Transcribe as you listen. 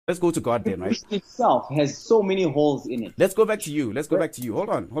let's go to God then, right? Creation itself has so many holes in it. Let's go back to you. Let's go back to you. Hold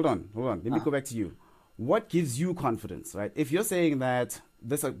on. Let me go back to you. What gives you confidence, right? If you're saying that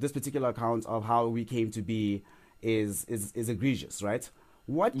this particular account of how we came to be is egregious, right?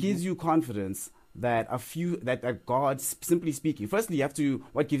 What gives you confidence that that God, simply speaking, firstly,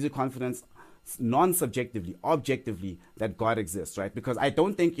 what gives you confidence non-subjectively, objectively, that God exists, right? Because I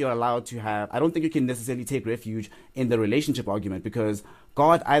don't think you can necessarily take refuge in the relationship argument, because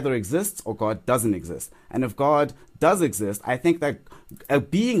God either exists or God doesn't exist. And if God does exist, I think that a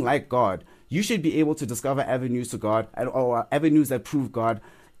being like God, you should be able to discover avenues to God, or avenues that prove God,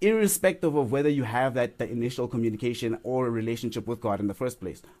 irrespective of whether you have the initial communication or a relationship with God in the first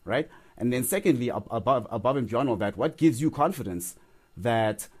place, right? And then secondly, above and beyond all that, what gives you confidence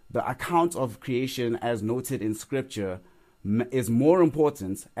that the account of creation as noted in Scripture is more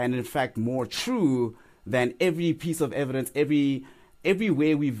important and in fact more true than every piece of evidence, every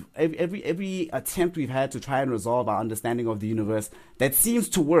attempt we've had to try and resolve our understanding of the universe that seems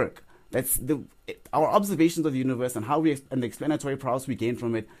to work? Our observations of the universe and and the explanatory prowess we gain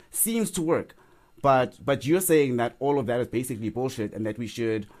from it seems to work, but you're saying that all of that is basically bullshit and that we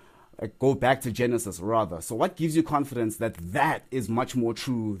should go back to Genesis rather. So what gives you confidence that is much more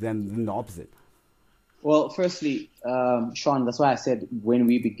true than the opposite? Well, firstly, Sean, that's why I said when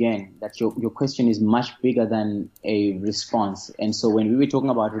we began that your question is much bigger than a response. And so when we were talking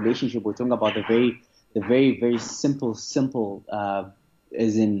about relationship, we're talking about the very, very simple,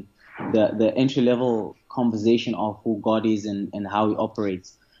 as in the entry level conversation of who God is and how He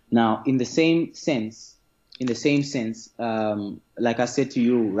operates. Now, in the same sense, like I said to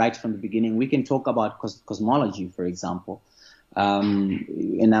you right from the beginning, we can talk about cosmology, for example.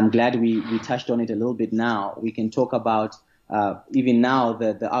 And I'm glad we touched on it a little bit now. We can talk about even now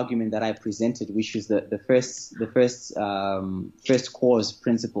the argument that I presented, which is the first cause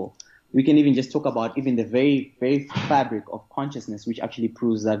principle. We can even just talk about even the very, very fabric of consciousness, which actually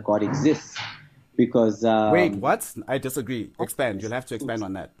proves that God exists. Because wait, what? I disagree. Expand. You'll have to expand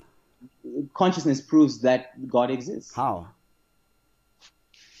on that. Consciousness proves that God exists. How?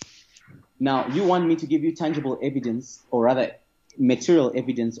 Now, you want me to give you tangible evidence, or rather material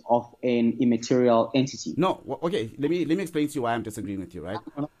evidence of an immaterial entity. No, okay, let me explain to you why I'm disagreeing with you, right?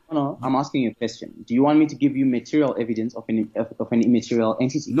 No, I'm asking you a question. Do you want me to give you material evidence of an immaterial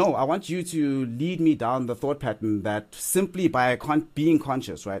entity? No, I want you to lead me down the thought pattern that simply by being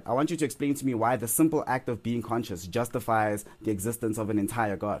conscious, right? I want you to explain to me why the simple act of being conscious justifies the existence of an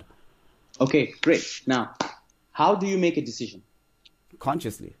entire God. Okay, great. Now, how do you make a decision?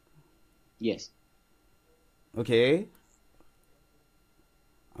 Consciously. Yes. Okay.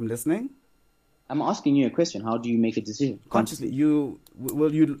 I'm listening. I'm asking you a question. How do you make a decision? Consciously.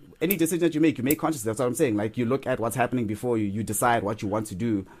 Any decision that you make consciously. That's what I'm saying. Like, you look at what's happening before you, you decide what you want to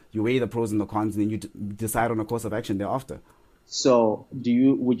do, you weigh the pros and the cons, and then you decide on a course of action thereafter. So,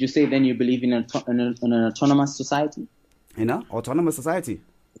 would you say then you believe in an autonomous society? In an autonomous society?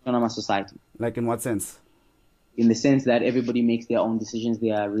 Autonomous society. Like, in what sense? In the sense that everybody makes their own decisions.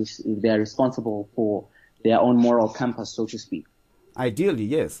 They are responsible for their own moral compass, so to speak. Ideally,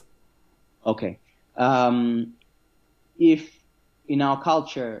 yes. Okay. If in our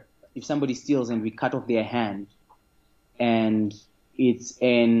culture, if somebody steals and we cut off their hand, and it's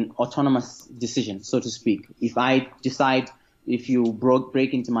an autonomous decision, so to speak. If I decide, if you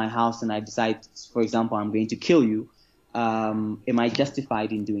break into my house and I decide, for example, I'm going to kill you, am I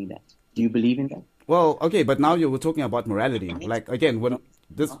justified in doing that? Do you believe in that? Well, okay, but now we're talking about morality. Like, again, when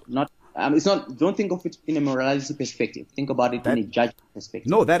this... It's not. Don't think of it in a morality perspective. Think about it in a judgment perspective.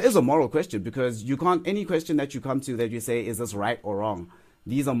 No, that is a moral question, because you can't. Any question that you come to that you say, is this right or wrong?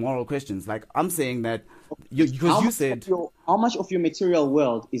 These are moral questions. Like, I'm saying that how much of your material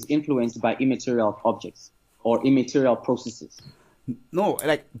world is influenced by immaterial objects or immaterial processes? No,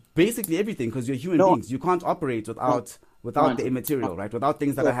 like basically everything, because you're human beings. You can't operate without the immaterial, right? Without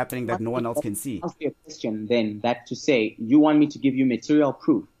things that are happening that no one else can see. Ask your question then, that to say, you want me to give you material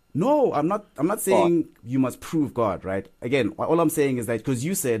proof. No, I'm not saying you must prove God, right? Again, all I'm saying is that because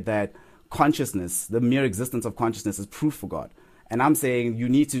you said that consciousness, the mere existence of consciousness, is proof for God, and I'm saying you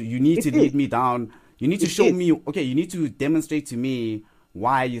need to lead me down. You need to show me. Okay, you need to demonstrate to me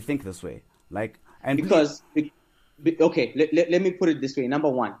why you think this way. Like, and okay, let me put it this way. Number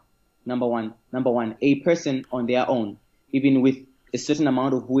one, a person on their own, even with a certain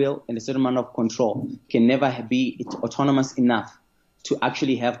amount of will and a certain amount of control, can never be autonomous enough to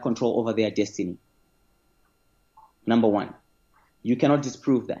actually have control over their destiny. Number one. You cannot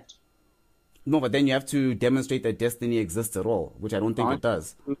disprove that. No, but then you have to demonstrate that destiny exists at all, which I don't think it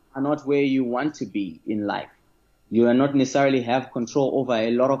does. You are not where you want to be in life. You do not necessarily have control over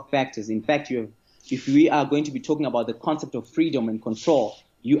a lot of factors. In fact, if we are going to be talking about the concept of freedom and control,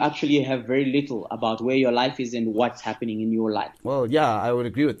 you actually have very little about where your life is and what's happening in your life. Well, yeah, I would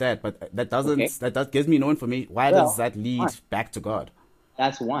agree with that, but that gives me no information. Why does that lead back to God?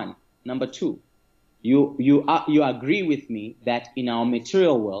 That's one. Number two, you agree with me that in our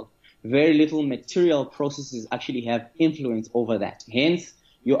material world, very little material processes actually have influence over that. Hence,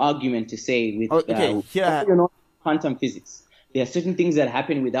 your argument to say with quantum physics, there are certain things that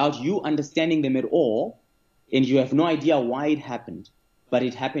happen without you understanding them at all, and you have no idea why it happened, but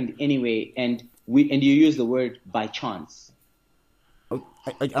it happened anyway, and you use the word by chance.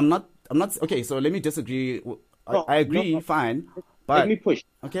 I'm not. Okay, so let me disagree. I agree. Fine. But, let me push.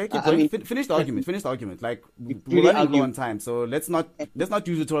 Okay, keep going. Finish the argument. Finish the argument. Like we're running low on time, so let's not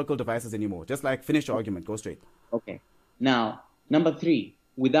use rhetorical devices anymore. Just like finish your argument. Go straight. Okay. Now, number three.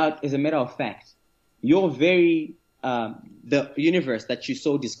 As a matter of fact, the universe that you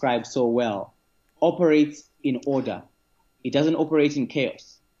so describe so well operates in order. It doesn't operate in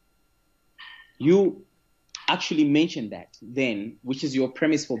chaos. You actually mentioned that then, which is your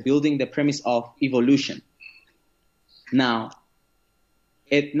premise for building the premise of evolution. Now,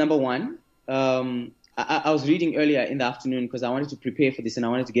 number one, I was reading earlier in the afternoon because I wanted to prepare for this and I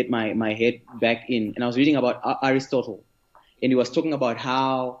wanted to get my head back in. And I was reading about Aristotle, and he was talking about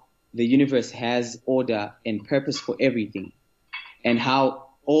how the universe has order and purpose for everything, and how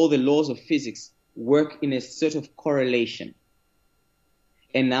all the laws of physics work in a sort of correlation.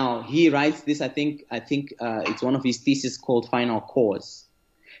 And now he writes this, I think it's one of his theses called Final Cause.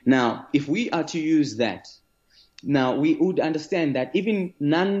 Now, if we are to use that, now we would understand that even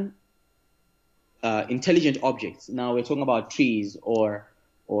intelligent objects, now we're talking about trees or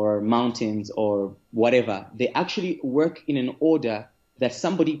mountains or whatever, they actually work in an order that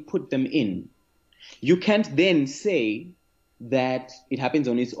somebody put them in. You can't then say that it happens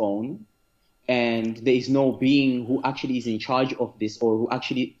on its own and there is no being who actually is in charge of this or who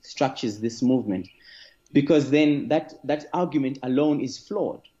actually structures this movement, because then that argument alone is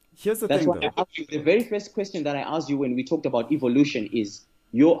flawed. Here's the thing, though. The very first question that I asked you when we talked about evolution is,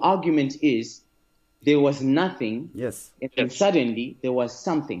 your argument is there was nothing, yes, and then suddenly there was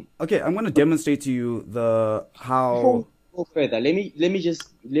something. Okay, I'm going to demonstrate to you how. Before we go further, let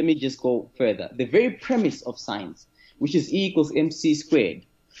me just go further. The very premise of science, which is E equals mc squared,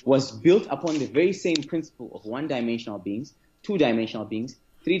 was built upon the very same principle of one-dimensional beings, two-dimensional beings,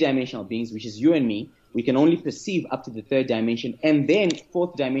 three-dimensional beings, which is you and me. We can only perceive up to the third dimension, and then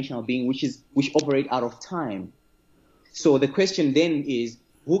fourth dimensional being, which operate out of time. So the question then is,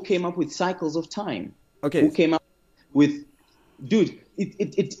 who came up with cycles of time? Okay. Who came up with, dude?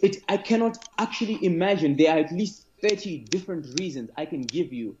 I cannot actually imagine. There are at least 30 different reasons I can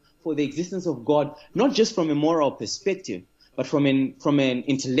give you for the existence of God, not just from a moral perspective, but from an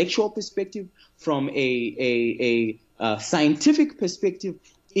intellectual perspective, from a scientific perspective.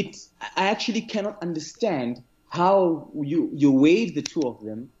 I actually cannot understand how you weighed the two of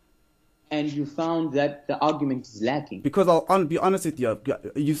them and you found that the argument is lacking. Because I'll be honest with you,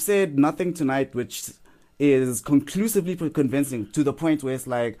 you said nothing tonight which is conclusively convincing, to the point where it's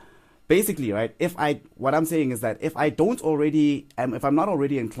like, basically, right, what I'm saying is that if I'm not already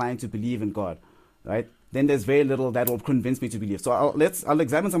inclined to believe in God, right, then there's very little that will convince me to believe. So I'll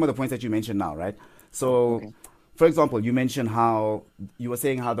examine some of the points that you mentioned now, right? So, okay. For example, you mentioned how you were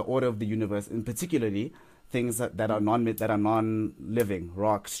saying how the order of the universe, and particularly things that are non-living,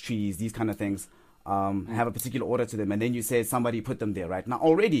 rocks, trees, these kind of things, have a particular order to them, and then you said somebody put them there, right? Now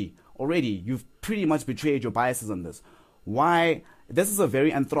already you've pretty much betrayed your biases on this. Why? This is a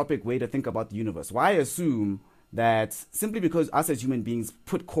very anthropic way to think about the universe. Why assume that simply because us as human beings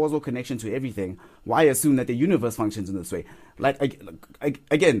put causal connection to everything, why assume that the universe functions in this way? Like,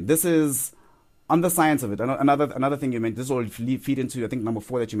 again, this is on the science of it. Another thing you mentioned, this will feed into, I think, number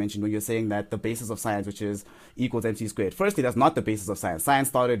 4 that you mentioned, when you're saying that the basis of science, which is equals mc squared. Firstly, that's not the basis of science. Science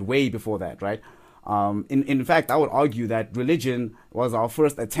started way before that, right? In fact, I would argue that religion was our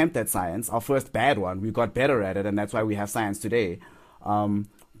first attempt at science, our first bad one. We got better at it, and that's why we have science today.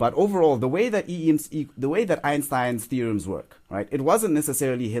 But overall, the way that Einstein's theorems work, right? It wasn't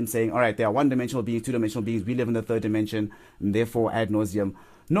necessarily him saying, all right, there are one-dimensional beings, two-dimensional beings, we live in the third dimension, and therefore ad nauseum.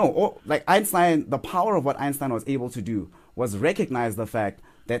 No, like Einstein, the power of what Einstein was able to do was recognize the fact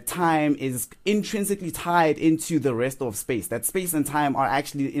that time is intrinsically tied into the rest of space, that space and time are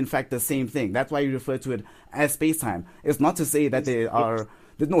actually, in fact, the same thing. That's why you refer to it as space-time. It's not to say that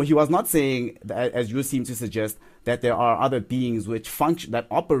No, he was not saying that, as you seem to suggest, that there are other beings which function, that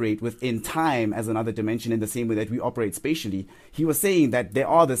operate within time as another dimension in the same way that we operate spatially. He was saying that they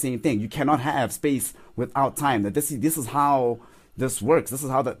are the same thing. You cannot have space without time. That this is how this works. This is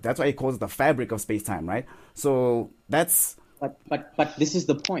how that's why he calls it the fabric of space-time, right? So that's. But this is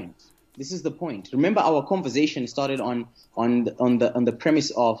the point. This is the point. Remember, our conversation started on the premise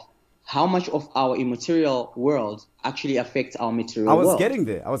of how much of our immaterial world actually affects our material world.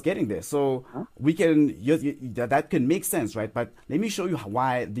 I was getting there. So we can, that can make sense, right? But let me show you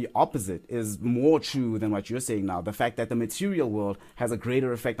why the opposite is more true than what you're saying now. The fact that the material world has a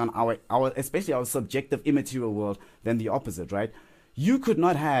greater effect on our especially our subjective immaterial world than the opposite, right? You could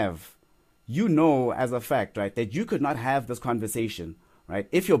not have, as a fact, right, that you could not have this conversation, right?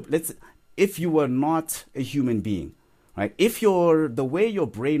 If you were not a human being. Right? If the way your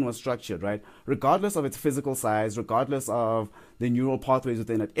brain was structured, right, regardless of its physical size, regardless of the neural pathways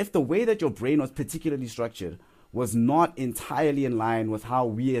within it, if the way that your brain was particularly structured was not entirely in line with how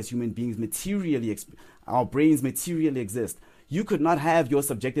we as human beings our brains materially exist, you could not have your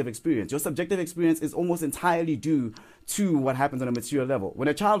subjective experience. Your subjective experience is almost entirely due to what happens on a material level. When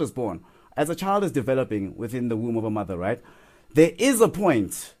a child is born, as a child is developing within the womb of a mother, right, there is a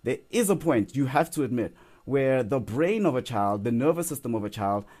point, you have to admit, where the brain of a child, the nervous system of a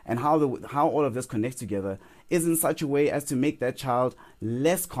child, and how all of this connects together is in such a way as to make that child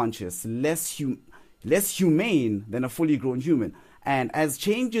less conscious, less humane than a fully grown human. And as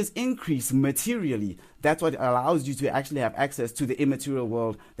changes increase materially, that's what allows you to actually have access to the immaterial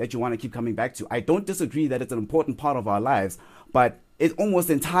world that you want to keep coming back to. I don't disagree that it's an important part of our lives, but it's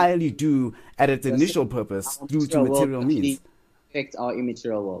almost entirely due at its initial purpose due to material means. Affect our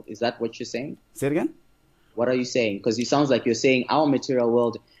immaterial world. Is that what you're saying? Say it again? What are you saying? Because it sounds like you're saying our material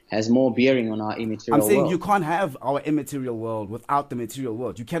world has more bearing on our immaterial world. I'm saying you can't have our immaterial world without the material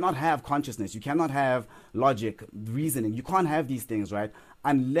world. You cannot have consciousness. You cannot have logic, reasoning. You can't have these things, right?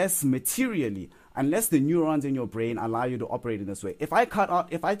 Unless the neurons in your brain allow you to operate in this way. If I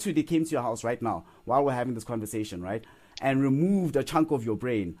today came to your house right now while we're having this conversation, right, and removed a chunk of your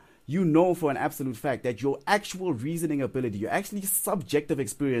brain, you know for an absolute fact that your actual reasoning ability, your actually subjective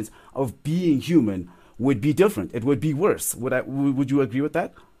experience of being human would be different. It would be worse. Would you agree with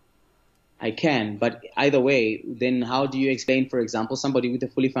that? I can, but either way, then how do you explain, for example, somebody with a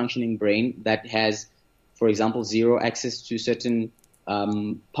fully functioning brain that has, for example, zero access to certain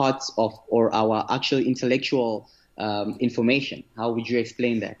parts of or our actual intellectual information? How would you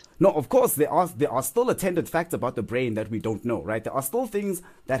explain that? No, of course, there are still attendant facts about the brain that we don't know, right? There are still things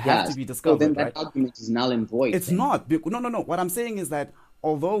that have to be discovered, so then that right? argument is null and void. It's not. No. What I'm saying is that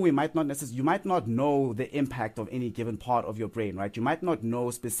although you might not know the impact of any given part of your brain, right? You might not know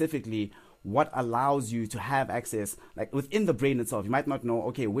specifically what allows you to have access, like within the brain itself. You might not know,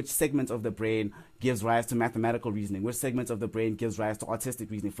 okay, which segment of the brain gives rise to mathematical reasoning, which segment of the brain gives rise to artistic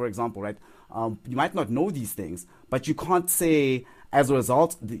reasoning, for example, right? You might not know these things, but you can't say, as a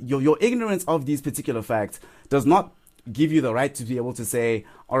result, your ignorance of these particular facts does not give you the right to be able to say,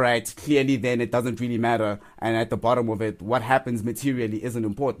 all right, clearly then it doesn't really matter, and at the bottom of it, what happens materially isn't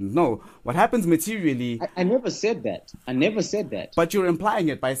important. No, what happens materially... I never said that. But you're implying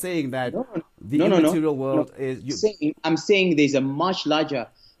it by saying that the immaterial world is... I'm saying there's a much larger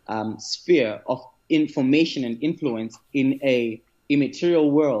sphere of information and influence in a immaterial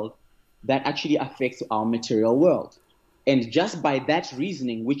world that actually affects our material world. And just by that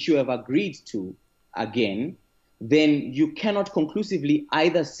reasoning, which you have agreed to, again, then you cannot conclusively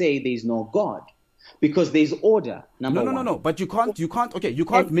either say there is no God, because there's order. No. But you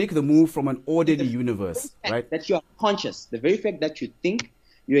can't make the move from an orderly universe, right? That you are conscious, the very fact that you think,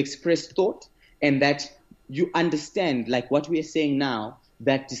 you express thought, and that you understand, like what we are saying now,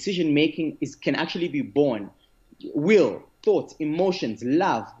 that decision making can actually be born, will, thoughts, emotions,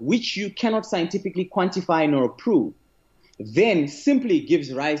 love, which you cannot scientifically quantify nor prove, then simply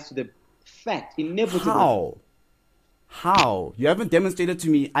gives rise to the fact, inevitable. How? You haven't demonstrated to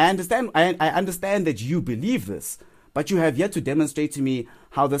me. I understand that you believe this, but you have yet to demonstrate to me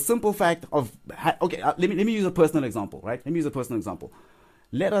how the simple fact of... Okay, let me use a personal example, right?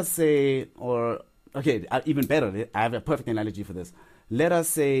 Let us say, even better, I have a perfect analogy for this. Let us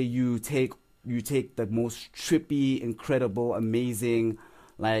say you take the most trippy, incredible, amazing,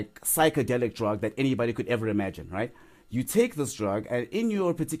 like psychedelic drug that anybody could ever imagine, right? You take this drug, and in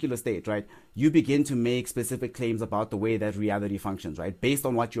your particular state, right, you begin to make specific claims about the way that reality functions, right, based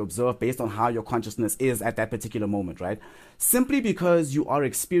on what you observe, based on how your consciousness is at that particular moment, right? Simply because you are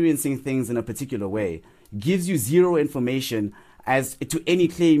experiencing things in a particular way gives you zero information as to any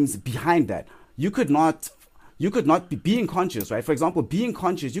claims behind that. You could not you could not be being conscious, right? For example, being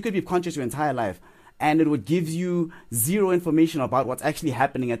conscious, you could be conscious your entire life, and it would give you zero information about what's actually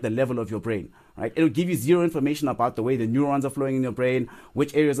happening at the level of your brain, right? It would give you zero information about the way the neurons are flowing in your brain,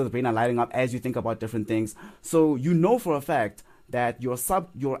 which areas of the brain are lighting up as you think about different things. So you know for a fact that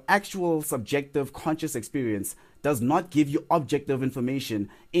your actual subjective conscious experience does not give you objective information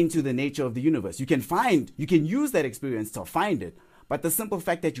into the nature of the universe. You can use that experience to find it, but the simple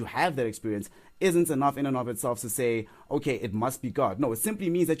fact that you have that experience isn't enough in and of itself to say, okay, it must be God. No, it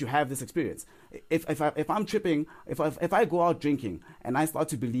simply means that you have this experience. If I'm tripping, if I go out drinking and I start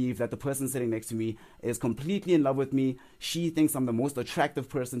to believe that the person sitting next to me is completely in love with me, she thinks I'm the most attractive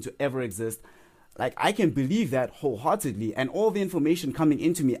person to ever exist, like, I can believe that wholeheartedly, and all the information coming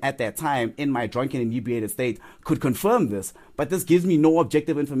into me at that time in my drunken, inebriated state could confirm this, but this gives me no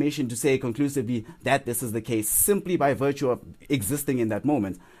objective information to say conclusively that this is the case simply by virtue of existing in that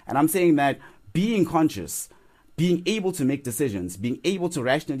moment. And I'm saying that being conscious, being able to make decisions, being able to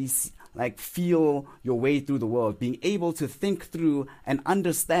rationally feel your way through the world, being able to think through and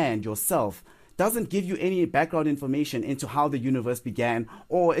understand yourself, doesn't give you any background information into how the universe began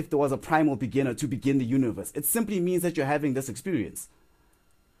or if there was a primal beginner to begin the universe. It simply means that you're having this experience.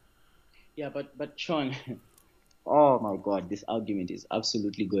 Yeah, but Sean, oh my God, this argument is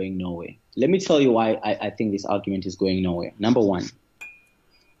absolutely going nowhere. Let me tell you why I think this argument is going nowhere. Number one,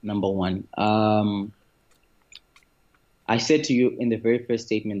 I said to you in the very first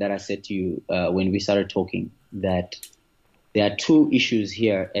statement that I said to you when we started talking that there are two issues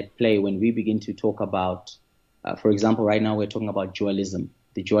here at play when we begin to talk about, for example, right now we're talking about dualism,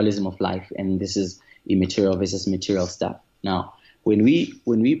 the dualism of life, and this is immaterial versus material stuff. Now, when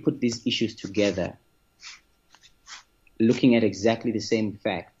we put these issues together, looking at exactly the same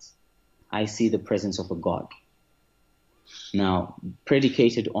facts, I see the presence of a God. Now,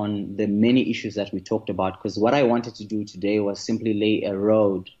 predicated on the many issues that we talked about, because what I wanted to do today was simply lay a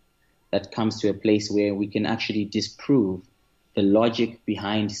road that comes to a place where we can actually disprove the logic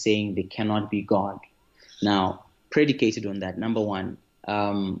behind saying there cannot be God. Now, predicated on that, number one,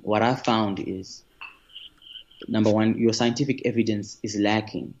 what I found is, number one, your scientific evidence is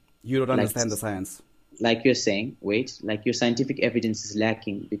lacking. You don't understand the science. Like you're saying, your scientific evidence is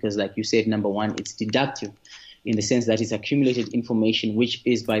lacking because, like you said, number one, it's deductive in the sense that it's accumulated information, which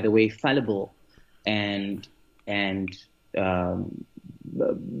is, by the way, fallible and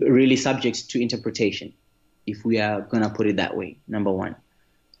really subject to interpretation, if we are going to put it that way, number one.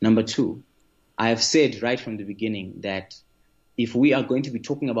 Number two, I have said right from the beginning that if we are going to be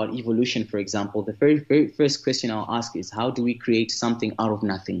talking about evolution, for example, the very, very first question I'll ask is, how do we create something out of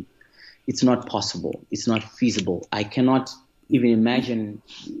nothing? It's not possible. It's not feasible. I cannot even imagine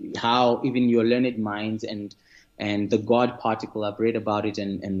how even your learned minds and the God particle, I've read about it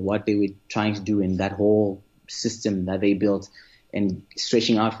and what they were trying to do in that whole system that they built and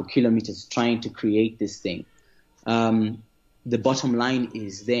stretching out for kilometers trying to create this thing. The bottom line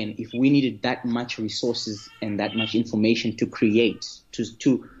is then, if we needed that much resources and that much information to create,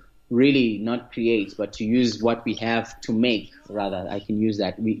 to really not create, but to use what we have to make, rather, I can use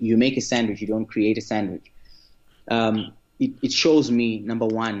that. You make a sandwich, you don't create a sandwich. It shows me, number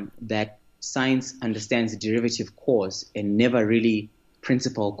one, that science understands derivative cause and never really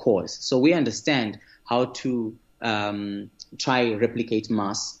principal cause. So we understand how to try replicate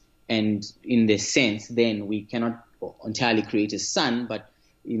mass, and in the sense, then we cannot entirely create a sun, but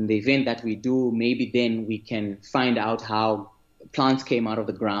in the event that we do, maybe then we can find out how plants came out of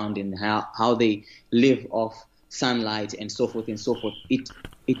the ground and how they live off sunlight and so forth and so forth.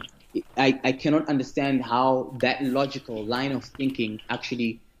 I cannot understand how that logical line of thinking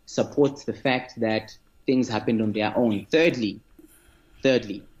actually supports the fact that things happened on their own. Thirdly,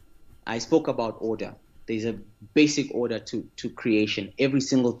 I spoke about order. There's a basic order to creation. Every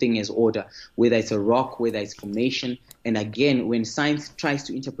single thing is order, whether it's a rock, whether it's formation. And again, when science tries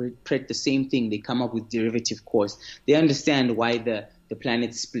to interpret the same thing, they come up with derivative cause. They understand why the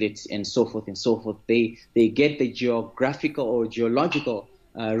planets split and so forth and so forth. They get the geographical or geological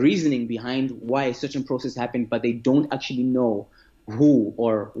reasoning behind why a certain process happened, but they don't actually know who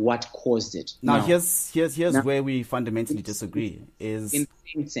or what caused it. Now here's where we fundamentally disagree. Is in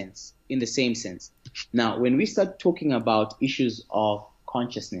the same sense. Now, when we start talking about issues of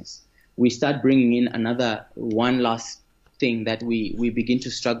consciousness, we start bringing in one last thing that we begin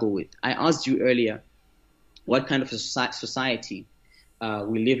to struggle with. I asked you earlier what kind of a society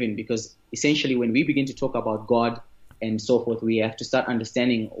we live in, because essentially when we begin to talk about God and so forth, we have to start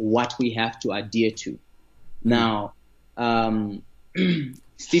understanding what we have to adhere to. Now,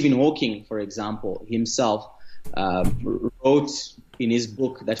 Stephen Hawking, for example, himself wrote in his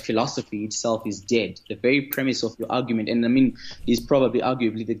book that philosophy itself is dead. The very premise of your argument, and I mean, he's probably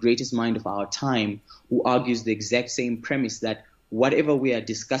arguably the greatest mind of our time, who argues the exact same premise that whatever we are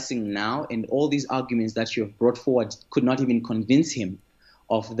discussing now and all these arguments that you have brought forward could not even convince him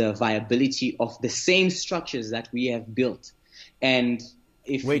of the viability of the same structures that we have built. And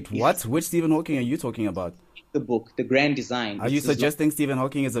what? Which Stephen Hawking are you talking about? The book, The Grand Design. Are you suggesting Stephen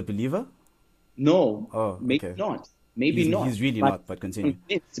Hawking is a believer? No, okay. Maybe not. Maybe not. He's really not, but continue.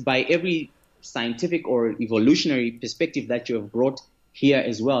 It's by every scientific or evolutionary perspective that you have brought here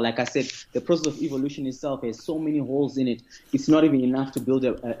as well. Like I said, the process of evolution itself has so many holes in it. It's not even enough to build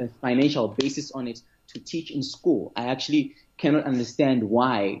a financial basis on it to teach in school. I actually cannot understand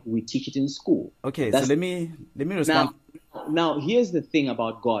why we teach it in school. Okay, so let me respond. Now, here's the thing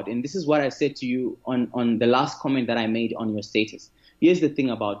about God, and this is what I said to you on the last comment that I made on your status. Here's the thing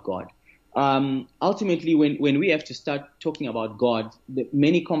about God. Ultimately, when we have to start talking about God,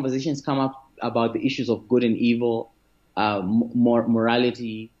 many conversations come up about the issues of good and evil,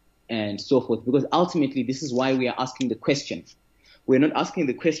 morality, and so forth. Because ultimately, this is why we are asking the question. We're not asking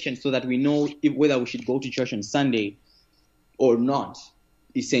the question so that we know whether we should go to church on Sunday or not,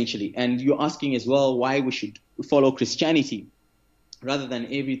 essentially. And you're asking as well why we should follow Christianity rather than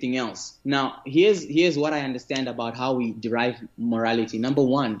everything else. Now, here's what I understand about how we derive morality. Number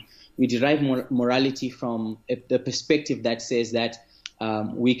one, we derive morality from the perspective that says that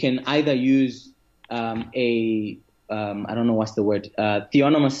we can either use I don't know what's the word,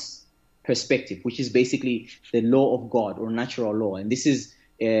 theonomous perspective, which is basically the law of God or natural law. And this is,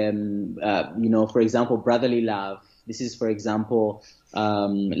 for example, brotherly love. This is, for example,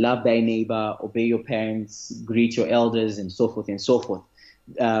 love thy neighbor, obey your parents, greet your elders, and so forth and so forth.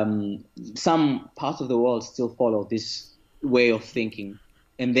 Some parts of the world still follow this way of thinking.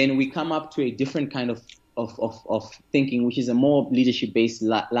 And then we come up to a different kind of thinking, which is a more leadership-based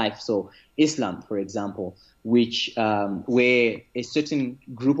life. So Islam, for example, which where a certain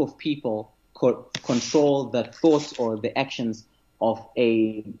group of people control the thoughts or the actions of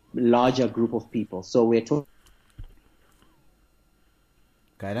a larger group of people. So we're talking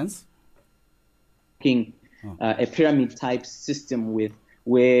guidance, a pyramid-type system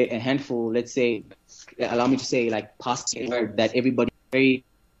where a handful, let's say, allow me to say, like past word that everybody very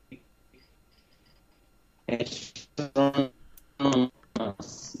it's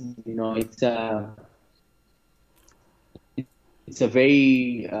a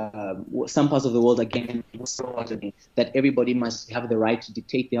very some parts of the world again that everybody must have the right to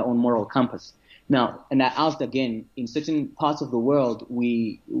dictate their own moral compass. Now, and I asked again, in certain parts of the world,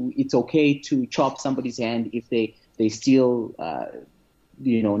 it's okay to chop somebody's hand if they steal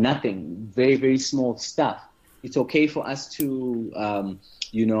nothing, very, very small stuff. It's okay for us to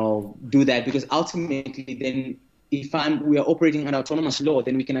do that, because ultimately then if we are operating under autonomous law,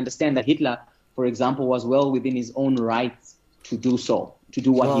 then we can understand that Hitler, for example, was well within his own rights to do so, to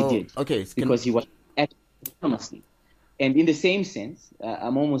do what he did. Okay. Because he was acting autonomously. And in the same sense,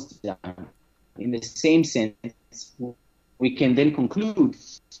 I'm almost done. In the same sense, we can then conclude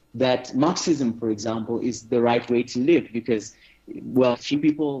that Marxism, for example, is the right way to live because, well, few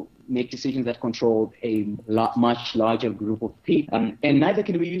people make decisions that control a much larger group of people. And neither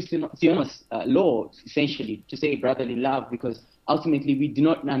can we use theonomous law, essentially, to say brotherly love, because ultimately we do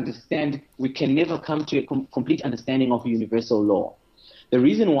not understand, we can never come to a complete understanding of universal law. The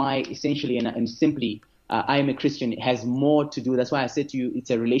reason why, essentially, and simply, I am a Christian, it has more to do. That's why I said to you, it's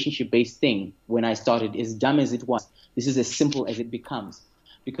a relationship-based thing. When I started, as dumb as it was, this is as simple as it becomes.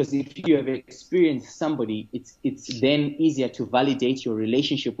 Because if you have experienced somebody, it's then easier to validate your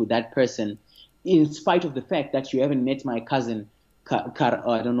relationship with that person, in spite of the fact that you haven't met my cousin.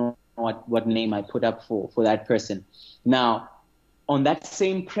 I don't know what name I put up for that person. Now, on that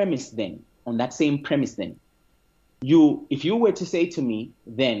same premise, then, if you were to say to me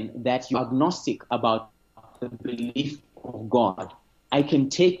then that you're agnostic about the belief of God, I can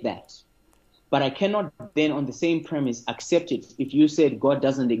take that. But I cannot then on the same premise accept it if you said God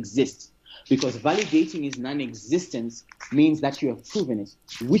doesn't exist. Because validating his non-existence means that you have proven it,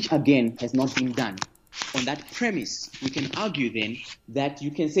 which again has not been done. On that premise, we can argue then that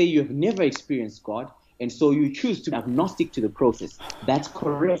you can say you have never experienced God, and so you choose to be agnostic to the process. That's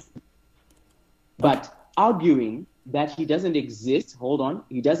correct. But arguing that he doesn't exist,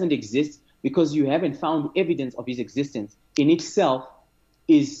 he doesn't exist because you haven't found evidence of his existence in itself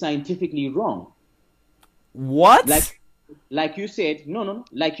is scientifically wrong. What? Like you said,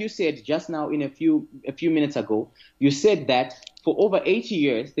 like you said just now in a few minutes ago, you said that for over 80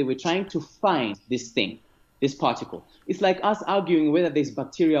 years they were trying to find this thing, this particle. It's like us arguing whether there's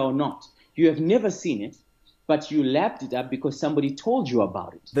bacteria or not. You have never seen it. but you lapped it up because somebody told you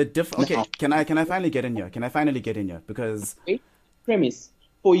about it. Okay, Now, can I finally get in here? Can I finally get in here? Because okay, premise.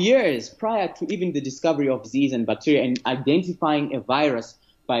 For years, prior to even the discovery of disease and bacteria and identifying a virus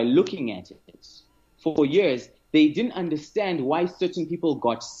by looking at it, for years, they didn't understand why certain people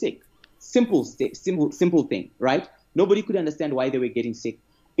got sick. Simple thing, right? Nobody could understand why they were getting sick.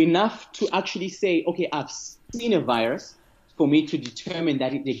 Enough to actually say, okay, I've seen a virus for me to determine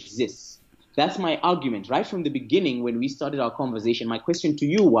that it exists. That's my argument. Right from the beginning, when we started our conversation, my question to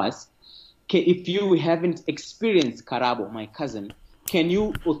you was, if you haven't experienced Karabo, my cousin, can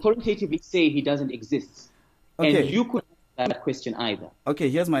you authoritatively say he doesn't exist? okay, And you couldn't answer that question either. okay.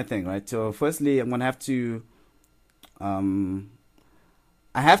 Here's my thing, right? So, firstly, I'm gonna have to,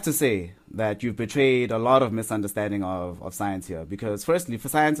 I have to say that you've betrayed a lot of misunderstanding of science here. Because, firstly, for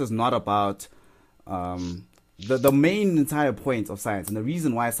science is not about the main entire point of science, and the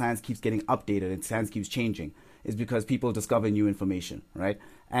reason why science keeps getting updated and science keeps changing is because people discover new information, right?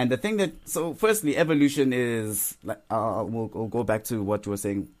 And the thing that, so firstly, evolution is, we'll go back to what you were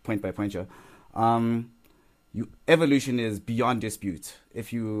saying point by point here. Evolution is beyond dispute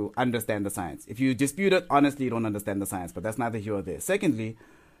if you understand the science. If you dispute it, honestly, you don't understand the science, but that's neither here or there. Secondly,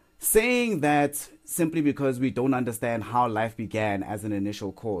 saying that simply because we don't understand how life began as an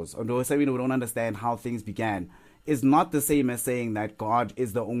initial cause, or saying we don't understand how things began, is not the same as saying that God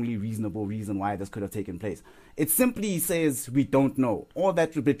is the only reasonable reason why this could have taken place. It simply says we don't know. All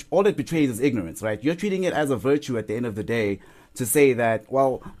it betrays is ignorance, right? You're treating it as a virtue at the end of the day to say that,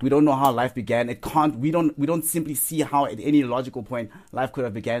 well, we don't know how life began. We don't simply see how at any logical point life could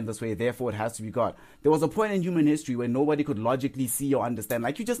have began this way. Therefore, it has to be God. There was a point in human history where nobody could logically see or understand.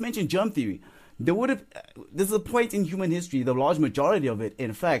 Like you just mentioned, germ theory. There's a point in human history, the large majority of it,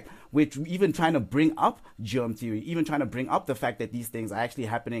 in fact, which even trying to bring up germ theory, even trying to bring up the fact that these things are actually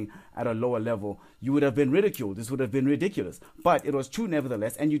happening at a lower level, you would have been ridiculed. This would have been ridiculous. But it was true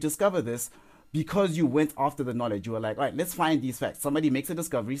nevertheless, and you discover this because you went after the knowledge. You were like, all right, let's find these facts. Somebody makes a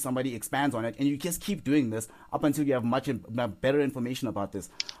discovery, somebody expands on it, and you just keep doing this up until you have much better information about this.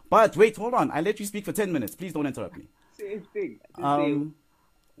 But wait, hold on. I let you speak for 10 minutes. Please don't interrupt me. Same thing.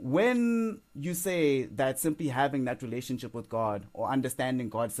 When you say that simply having that relationship with God or understanding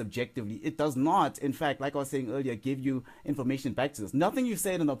God subjectively, it does not, in fact, like I was saying earlier, give you information back to this. Nothing you've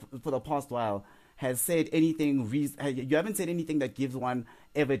said for the past while has said anything, you haven't said anything that gives one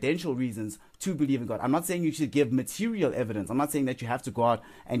evidential reasons to believe in God. I'm not saying you should give material evidence. I'm not saying that you have to go out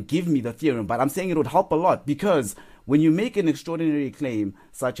and give me the theorem, but I'm saying it would help a lot, because when you make an extraordinary claim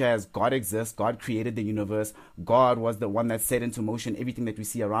such as God exists, God created the universe, God was the one that set into motion everything that we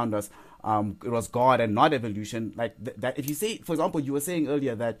see around us, it was God and not evolution, like that. If you say, for example, you were saying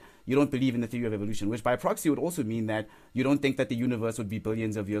earlier that you don't believe in the theory of evolution, which by proxy would also mean that you don't think that the universe would be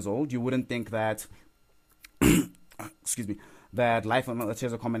billions of years old. You wouldn't think that excuse me, that life on Earth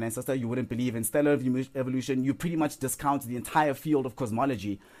shares a common ancestor. You wouldn't believe in stellar evolution. You pretty much discount the entire field of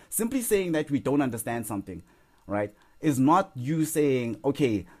cosmology. Simply saying that we don't understand something, right, is not you saying,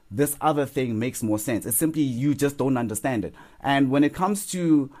 okay, this other thing makes more sense. It's simply you just don't understand it. And when it comes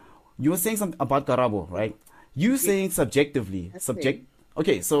to, you were saying something about Karabo, right? You saying subjectively,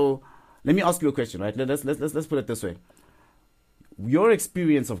 okay, so let me ask you a question, right? Let's put it this way. Your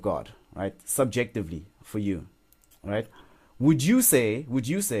experience of God, right, subjectively for you, right? Would you say,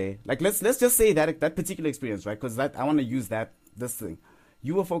 like, let's just say that particular experience, right? Because I want to use this thing.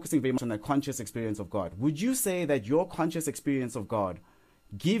 You were focusing very much on the conscious experience of God. Would you say that your conscious experience of God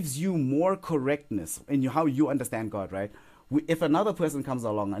gives you more correctness in how you understand God, right? If another person comes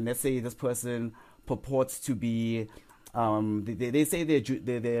along and let's say this person purports to be, they say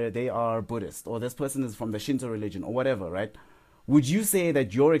they are Buddhist, or this person is from the Shinto religion or whatever, right? Would you say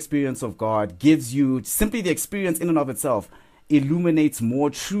that your experience of God gives you, simply the experience in and of itself, illuminates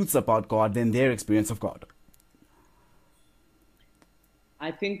more truths about God than their experience of God?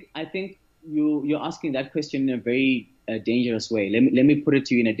 I think you're asking that question in a very dangerous way. Let me put it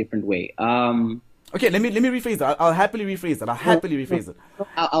to you in a different way. Okay, let me rephrase that. I'll happily rephrase that.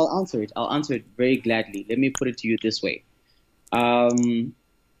 I'll answer it. I'll answer it very gladly. Let me put it to you this way. When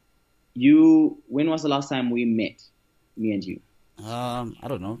was the last time we met, me and you? I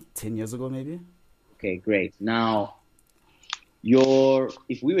don't know, 10 years ago maybe. Okay, great. Now,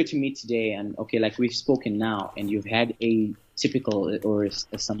 if we were to meet today and, okay, like we've spoken now, and you've had a typical or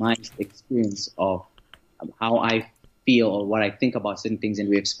a surmised experience of how I feel or what I think about certain things, and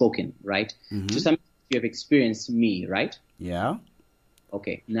we have spoken, right? Mm-hmm. To some extent, you have experienced me, right? Yeah.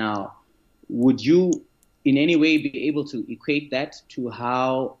 Okay. Now, would you in any way be able to equate that to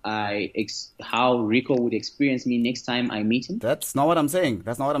how how Rico would experience me next time I meet him? That's not what I'm saying.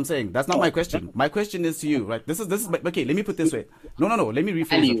 That's not my question. My question is to you, right? This is okay. Let me put it this way. No. Let me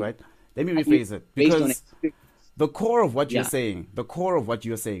rephrase it, right? Let me rephrase it because the core of what you're saying,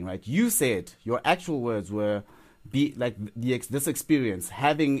 right? You said your actual words were this experience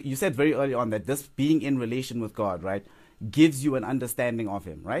having. You said very early on that this being in relation with God, right, gives you an understanding of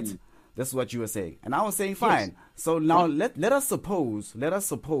Him, right? This is what you were saying, and I was saying, fine. Yes. So now let us suppose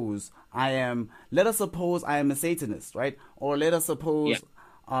I am a Satanist, right? Or let us suppose,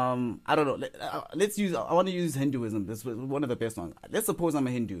 I don't know. I want to use Hinduism. This was one of the best ones. Let's suppose I'm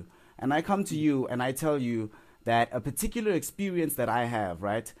a Hindu, and I come to you and I tell you that a particular experience that I have,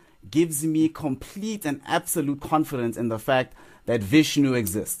 right, gives me complete and absolute confidence in the fact that Vishnu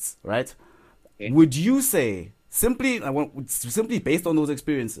exists, right? Okay. Would you say? Simply based on those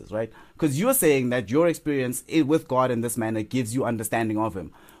experiences, right? Because you're saying that your experience with God in this manner gives you understanding of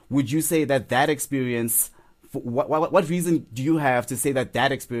Him. Would you say that experience, what reason do you have to say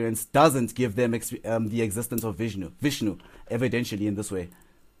that experience doesn't give them the existence of Vishnu, evidentially in this way?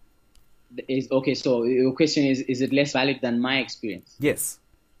 Okay, so your question is it less valid than my experience? Yes.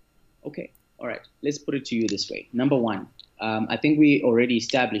 Okay, all right. Let's put it to you this way. Number one, I think we already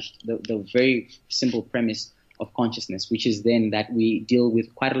established the very simple premise of consciousness, which is then that we deal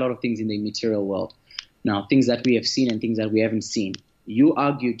with quite a lot of things in the material world. Now, things that we have seen and things that we haven't seen. You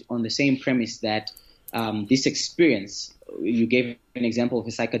argued on the same premise that this experience, you gave an example of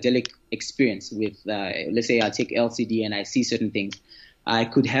a psychedelic experience with, let's say I take LCD and I see certain things. I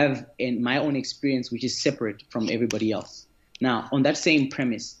could have in my own experience, which is separate from everybody else. Now, on that same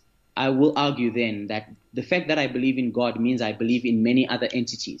premise, I will argue then that the fact that I believe in God means I believe in many other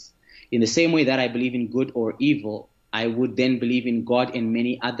entities. In the same way that I believe in good or evil, I would then believe in God and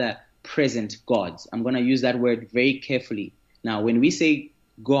many other present gods. I'm going to use that word very carefully. Now, when we say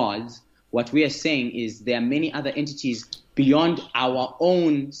gods, what we are saying is there are many other entities beyond our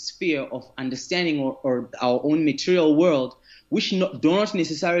own sphere of understanding or our own material world, which do not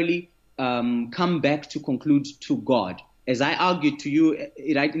necessarily come back to conclude to God. As I argued to you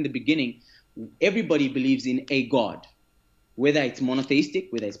right in the beginning, everybody believes in a God. Whether it's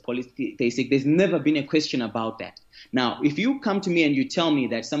monotheistic, whether it's polytheistic, there's never been a question about that. Now, if you come to me and you tell me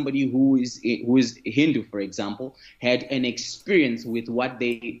that somebody who is Hindu, for example, had an experience with what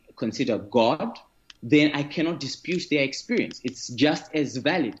they consider God, then I cannot dispute their experience. It's just as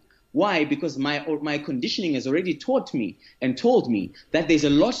valid. Why? Because my conditioning has already taught me and told me that there's a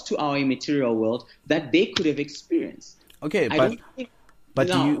lot to our immaterial world that they could have experienced. Okay, but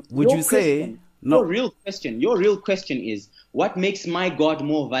would you say... No. Your real question is, what makes my God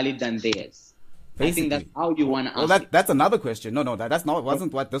more valid than theirs? Basically. I think that's how you want to ask. Well, that's another question. No,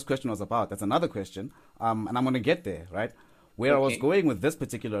 wasn't what this question was about. That's another question. And I'm going to get there, right? Where I was going with this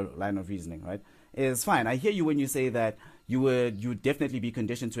particular line of reasoning, right, is fine. I hear you when you say that you would definitely be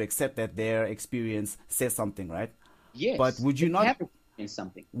conditioned to accept that their experience says something, right? Yes. But would you not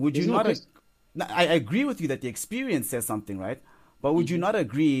something? Would you not? I agree with you that the experience says something, right? But would you not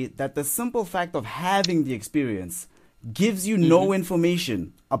agree that the simple fact of having the experience gives you no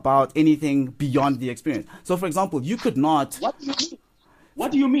information about anything beyond the experience? So, for example, you could not...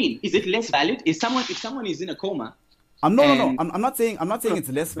 What do you mean? Is it less valid? If someone is in a coma... I'm not saying it's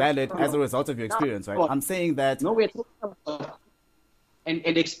less valid as a result of your experience, right? I'm saying that... No, we're talking about and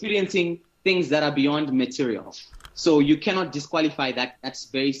experiencing things that are beyond material. So you cannot disqualify that's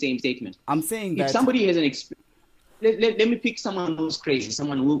very same statement. I'm saying that... If somebody has an experience... Let me pick someone who's crazy,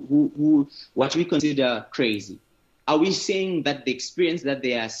 someone who what we consider crazy. Are we saying that the experience that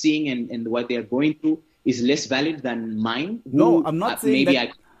they are seeing and what they are going through is less valid than mine? No, I'm not saying maybe that...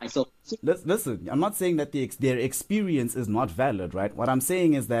 I myself... Listen, I'm not saying that their experience is not valid, right? What I'm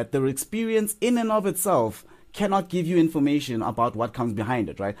saying is that their experience in and of itself cannot give you information about what comes behind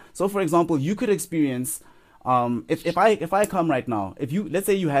it, right? So, for example, you could experience... If I come right now, let's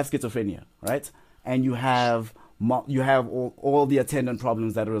say you have schizophrenia, right? And you have all the attendant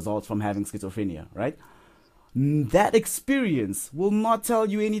problems that result from having schizophrenia, right? That experience will not tell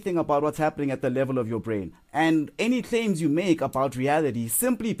you anything about what's happening at the level of your brain. And any claims you make about reality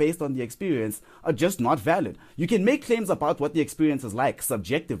simply based on the experience are just not valid. You can make claims about what the experience is like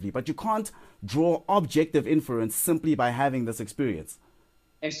subjectively, but you can't draw objective inference simply by having this experience.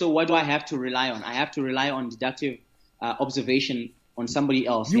 And so what do I have to rely on? I have to rely on deductive observation on somebody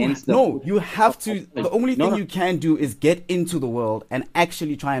else. You have to. The only thing you can do is get into the world and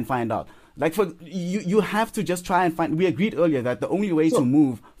actually try and find out. Like you have to just try and find. We agreed earlier that the only way to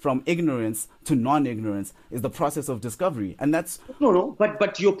move from ignorance to non-ignorance is the process of discovery, and that's no.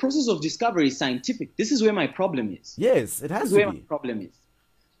 But your process of discovery is scientific. This is where my problem is. Yes, it has to be. This is where my problem is.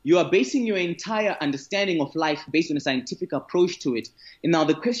 You are basing your entire understanding of life based on a scientific approach to it. And now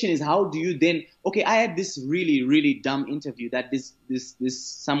the question is, how do you then? Okay, I had this really, really dumb interview that this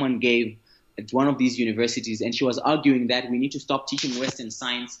someone gave at one of these universities, and she was arguing that we need to stop teaching Western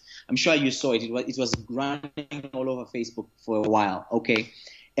science. I'm sure you saw it. It was running all over Facebook for a while. Okay,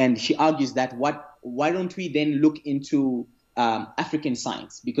 and she argues that why don't we then look into African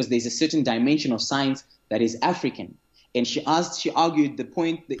science, because there's a certain dimension of science that is African. And she argued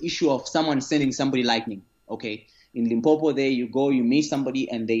the issue of someone sending somebody lightning. Okay, in Limpopo, there you go, you meet somebody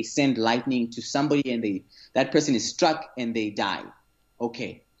and they send lightning to somebody, and that person is struck and they die.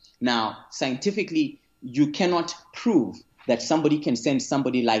 Okay, now scientifically, you cannot prove that somebody can send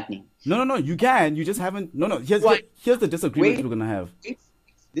somebody lightning. No, you can. You just haven't. No. Here's the disagreement we're gonna have.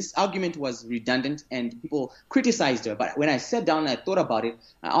 This argument was redundant and people criticized her. But when I sat down and I thought about it,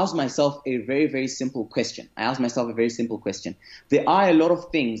 I asked myself a very, very simple question. There are a lot of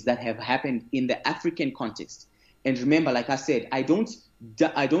things that have happened in the African context. And remember, like I said, I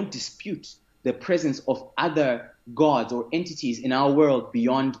don't dispute the presence of other gods or entities in our world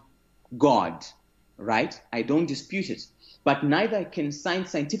beyond God, right? I don't dispute it. But neither can science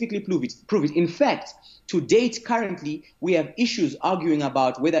scientifically prove it. In fact, to date, currently, we have issues arguing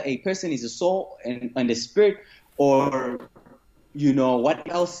about whether a person is a soul and a spirit, or, what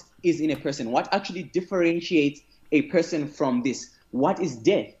else is in a person. What actually differentiates a person from this? What is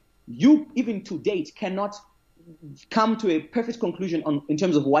death? You, even to date, cannot come to a perfect conclusion in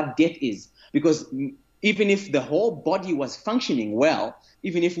terms of what death is. Because even if the whole body was functioning well,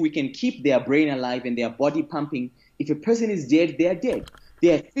 even if we can keep their brain alive and their body pumping, if a person is dead, they are dead.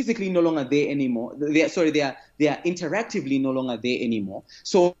 They are physically no longer there anymore. They are interactively no longer there anymore.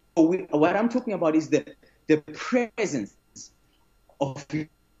 So what I'm talking about is the presence of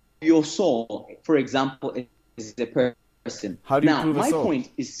your soul, for example, as a person. How do you prove a soul? My point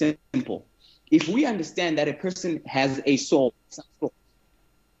is simple. If we understand that a person has a soul,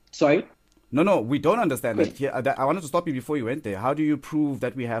 sorry? No, we don't understand that. I wanted to stop you before you went there. How do you prove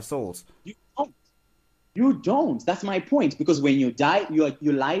that we have souls? You don't. That's my point. Because when you die,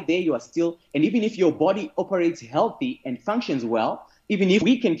 you lie there, you are still, and even if your body operates healthy and functions well, even if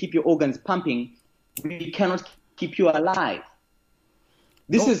we can keep your organs pumping, we cannot keep you alive.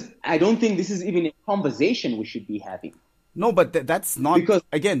 I don't think this is even a conversation we should be having. No, but that's not, because,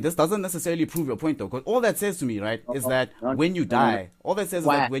 again, this doesn't necessarily prove your point, though. Because all that says to me, right, is that when you die,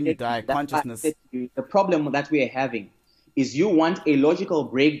 consciousness. The problem that we are having is you want a logical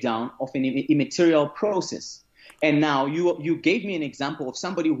breakdown of an immaterial process. And now you gave me an example of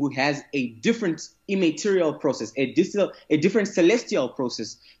somebody who has a different immaterial process, a different celestial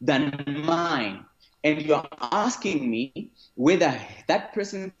process than mine. And you're asking me whether that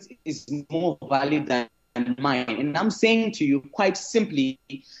person is more valid than mine. And I'm saying to you quite simply,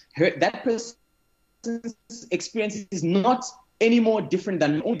 that person's experience is not any more different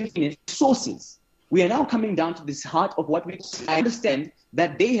than my own different sources. We are now coming down to this heart of what I understand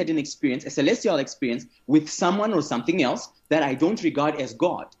that they had an experience, a celestial experience with someone or something else that I don't regard as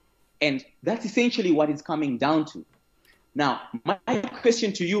God. And that's essentially what it's coming down to. Now, my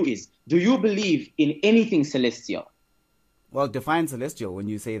question to you is, do you believe in anything celestial? Well, define celestial when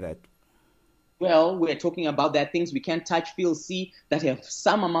you say that. Well, we're talking about that things we can't touch, feel, see, that have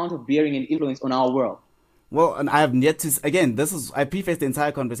some amount of bearing and influence on our world. Well, and I have yet to, again, I prefaced the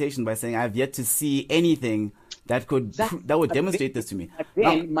entire conversation by saying I have yet to see anything that would demonstrate this to me.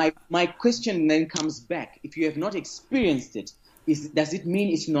 Then my question then comes back. If you have not experienced it, does it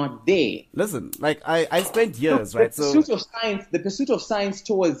mean it's not there? Listen, like I spent years, right? The pursuit of science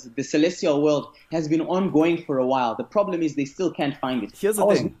towards the celestial world has been ongoing for a while. The problem is they still can't find it. Here's the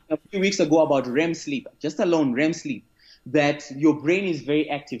thing. A few weeks ago about REM sleep, just alone REM sleep, that your brain is very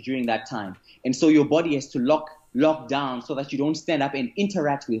active during that time. And so your body has to lock down so that you don't stand up and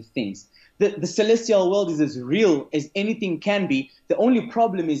interact with things. The celestial world is as real as anything can be. The only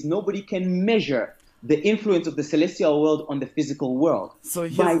problem is nobody can measure the influence of the celestial world on the physical world. So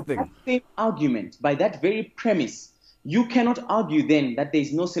here's the thing. By that same argument, by that very premise, you cannot argue then that there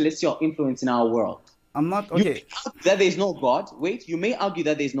is no celestial influence in our world. I'm not, okay. You may argue that there is no God. Wait, you may argue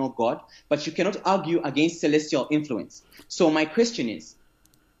that there is no God, but you cannot argue against celestial influence. So my question is,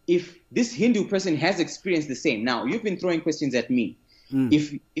 if this Hindu person has experienced the same, now you've been throwing questions at me.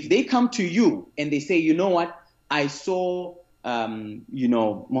 If they come to you and they say, you know what, I saw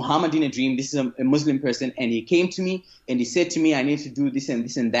Muhammad in a dream, this is a Muslim person, and he came to me and he said to me, I need to do this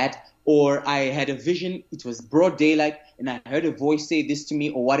and that. Or I had a vision, it was broad daylight, and I heard a voice say this to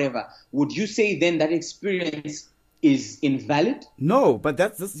me or whatever. Would you say then that experience is invalid? No, but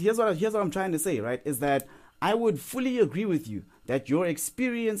here's what I'm trying to say, right? Is that I would fully agree with you that your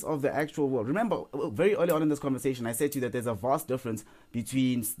experience of the actual world. Remember, very early on in this conversation, I said to you that there's a vast difference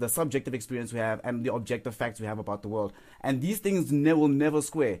between the subjective experience we have and the objective facts we have about the world. And these things will never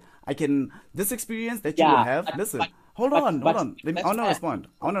square. This experience that you will have, listen, hold on. I want to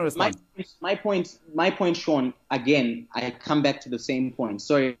respond. My point, Sean, again, I come back to the same point.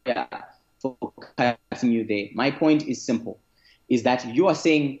 Sorry for cutting you there. My point is simple, is that you are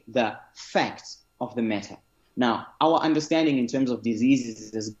saying the facts of the matter. Now, our understanding in terms of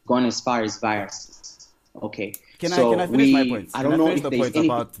diseases has gone as far as viruses. Okay. Can I finish my points? I don't know if there's anything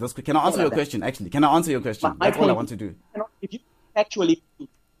about this. Can I answer your question? Actually, can I answer your question? That's all I want to do. If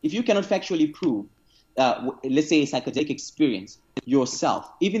you cannot factually prove, let's say a psychedelic experience yourself,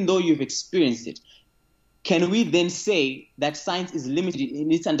 even though you've experienced it, can we then say that science is limited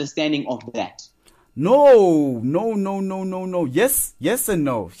in its understanding of that? No. Yes and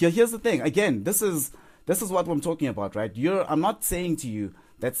no. Here's the thing. Again, this is what I'm talking about, right? I'm not saying to you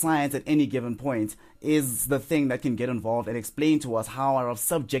that science at any given point is the thing that can get involved and explain to us how our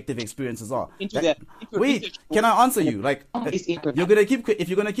subjective experiences are. Wait, can I answer you? Like, if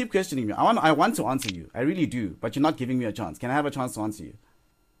you're gonna keep questioning me, I want to answer you. I really do, but you're not giving me a chance. Can I have a chance to answer you?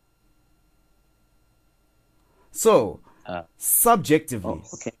 So, subjectively,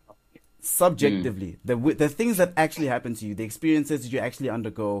 the things that actually happen to you, the experiences that you actually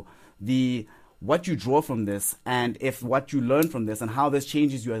undergo, what you draw from this, and if what you learn from this and how this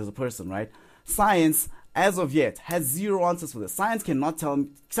changes you as a person, right? Science, as of yet, has zero answers for this. Science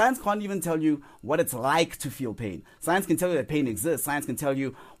can't even tell you what it's like to feel pain. Science can tell you that pain exists. Science can tell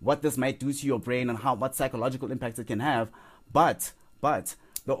you what this might do to your brain and what psychological impacts it can have. But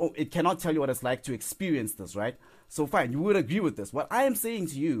it cannot tell you what it's like to experience this, right? So fine, you would agree with this. What I am saying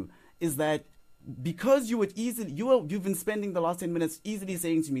to you is that because you've been spending the last 10 minutes easily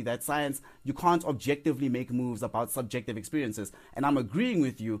saying to me that science, you can't objectively make moves about subjective experiences, and I'm agreeing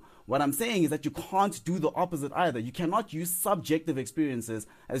with you. What I'm saying is that you can't do the opposite either. You cannot use subjective experiences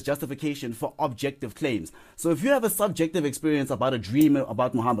as justification for objective claims. So if you have a subjective experience about a dream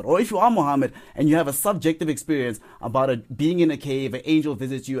about Muhammad, or if you are Muhammad and you have a subjective experience about being in a cave, an angel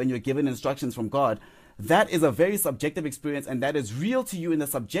visits you and you're given instructions from God, that is a very subjective experience, and that is real to you in the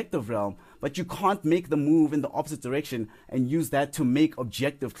subjective realm, but you can't make the move in the opposite direction and use that to make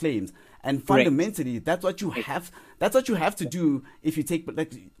objective claims. And fundamentally, that's what you have to do if you take,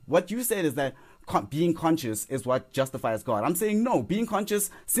 like, what you said is that being conscious is what justifies God. I'm saying no, being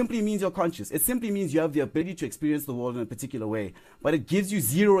conscious simply means you're conscious. It simply means you have the ability to experience the world in a particular way, but it gives you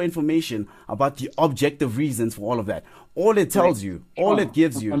zero information about the objective reasons for all of that. All it tells you, all it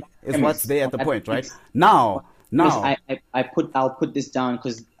gives you is what's there at the point, right? Now, I'll put this down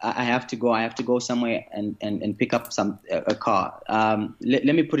because I have to go. I have to go somewhere and pick up a car. Let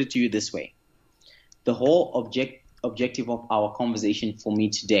me put it to you this way: the whole objective of our conversation for me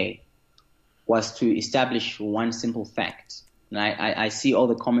today was to establish one simple fact. And I see all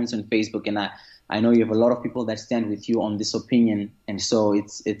the comments on Facebook, and I know you have a lot of people that stand with you on this opinion, and so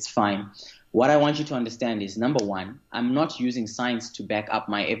it's fine. What I want you to understand is, number one, I'm not using science to back up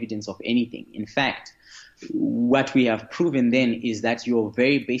my evidence of anything. In fact, what we have proven then is that your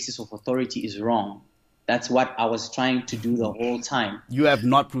very basis of authority is wrong. That's what I was trying to do the whole time. You have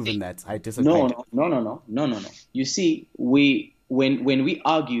not proven that. I disagree. No. You see, when we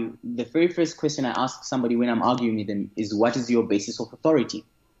argue, the very first question I ask somebody when I'm arguing with them is, what is your basis of authority?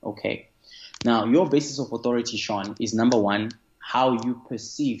 Okay. Now, your basis of authority, Sean, is number one, how you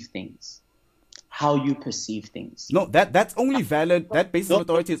perceive things. How you perceive things. No, that's only valid. That basis of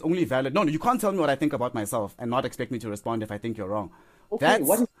authority is only valid. No, you can't tell me what I think about myself and not expect me to respond if I think you're wrong. Okay,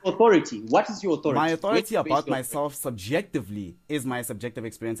 what is your authority? What is your authority? My authority about myself subjectively is my subjective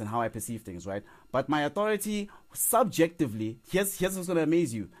experience and how I perceive things, right? But my authority subjectively, here's what's going to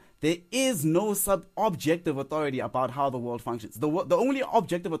amaze you. There is no objective authority about how the world functions. The only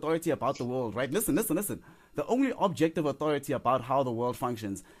objective authority about the world, right? Listen. The only objective authority about how the world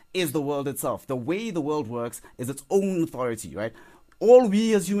functions is the world itself. The way the world works is its own authority, right? All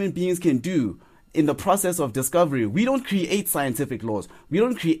we as human beings can do in the process of discovery, we don't create scientific laws. We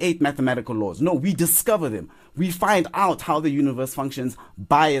don't create mathematical laws. No, we discover them. We find out how the universe functions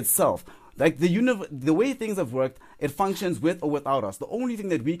by itself. Like the way things have worked, it functions with or without us. The only thing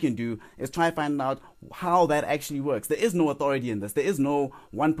that we can do is try to find out how that actually works. There is no authority in this. There is no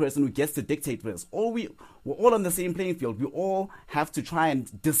one person who gets to dictate this. We're all on the same playing field. We all have to try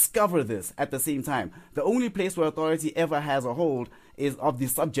and discover this at the same time. The only place where authority ever has a hold is of the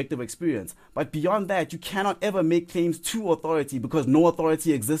subjective experience. But beyond that, you cannot ever make claims to authority because no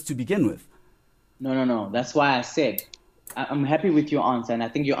authority exists to begin with. No. That's why I said I'm happy with your answer, and I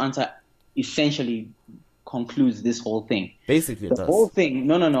think your answer essentially concludes this whole thing. Basically, it does. The whole thing,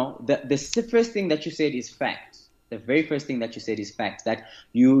 no. The first thing that you said is fact. The very first thing that you said is fact, that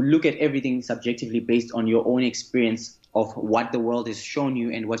you look at everything subjectively based on your own experience of what the world has shown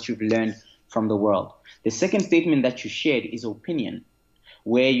you and what you've learned from the world. The second statement that you shared is opinion,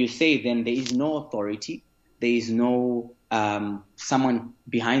 where you say then there is no authority, there is no someone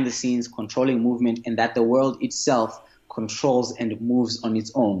behind the scenes controlling movement, and that the world itself controls and moves on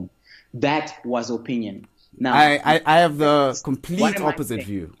its own. That was opinion. Now, I have the complete opposite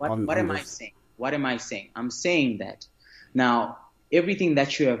view. What am I saying? What am I saying? I'm saying that now everything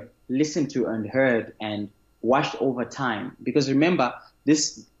that you have listened to and heard and watched over time, because remember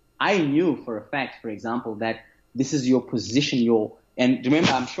this, I knew for a fact, for example, that this is your position, and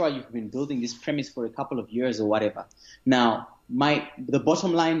remember, I'm sure you've been building this premise for a couple of years or whatever. Now, the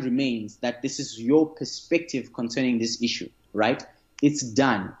bottom line remains that this is your perspective concerning this issue, right? It's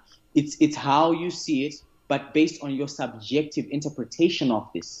done. It's how you see it, but based on your subjective interpretation of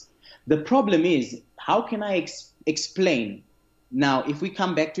this. The problem is, how can I explain? Now, if we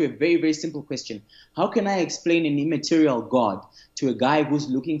come back to a very, very simple question, how can I explain an immaterial God to a guy who's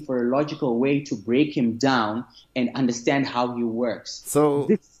looking for a logical way to break him down and understand how he works? So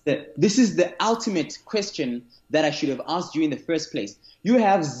this is the ultimate question that I should have asked you in the first place. You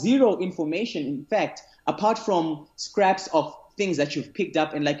have zero information, in fact, apart from scraps of things that you've picked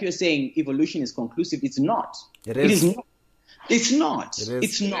up, and like you're saying, evolution is conclusive. It's not. It is not. It's not.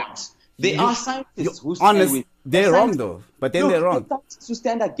 It's not. There are scientists who stand with. They're wrong though, but then they're wrong. Scientists who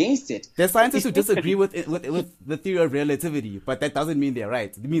stand against it. There's scientists who disagree with the theory of relativity, but that doesn't mean they're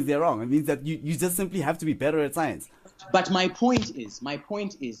right. It means they're wrong. It means that you just simply have to be better at science. But my point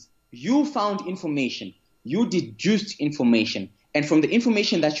is, you found information, you deduced information, and from the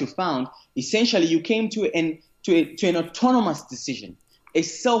information that you found, essentially you came to an autonomous decision, a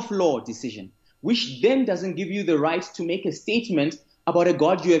self-law decision, which then doesn't give you the right to make a statement about a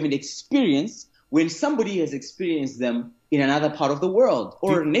God you haven't experienced when somebody has experienced them in another part of the world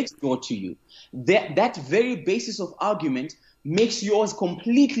or next door to you. That very basis of argument makes yours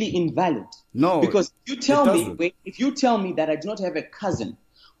completely invalid. No, because if you tell me that I do not have a cousin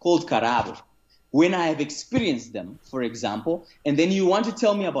called Karabo, when I have experienced them, for example, and then you want to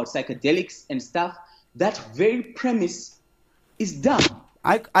tell me about psychedelics and stuff, that very premise is dumb.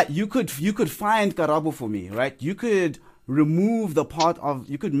 You could find Karabo for me, right? You could remove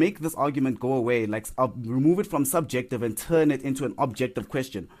you could make this argument go away, like remove it from subjective and turn it into an objective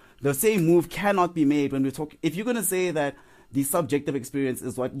question. The same move cannot be made when we talk. If you're going to say that the subjective experience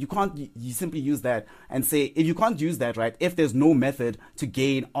is what, you simply use that and say, if you can't use that, right, if there's no method to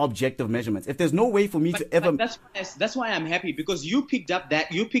gain objective measurements, if there's no way for me to ever... That's why I'm happy, because you picked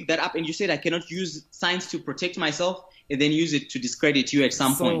that up and you said I cannot use science to protect myself and then use it to discredit you at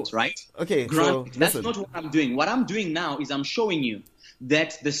some point, right? Okay, that's not what I'm doing. What I'm doing now is I'm showing you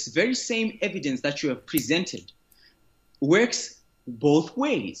that this very same evidence that you have presented works both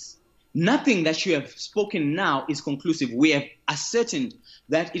ways. Nothing that you have spoken now is conclusive. We have ascertained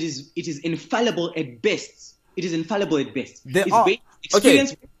that it is infallible at best. It is infallible at best.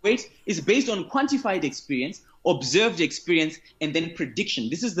 Experience weight is based on quantified experience, observed experience, and then prediction.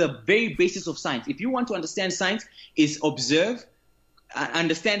 This is the very basis of science. If you want to understand science, is observe,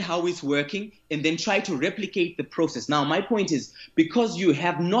 understand how it's working, and then try to replicate the process. Now, my point is, because you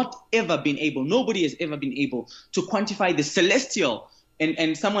have not ever been able, nobody has ever been able to quantify the celestial.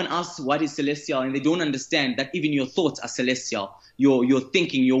 And someone asks what is celestial, and they don't understand that even your thoughts are celestial. Your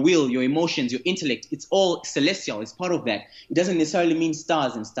thinking, your will, your emotions, your intellect, it's all celestial. It's part of that. It doesn't necessarily mean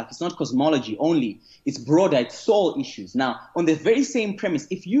stars and stuff. It's not cosmology only. It's broader. It's soul issues. Now, on the very same premise,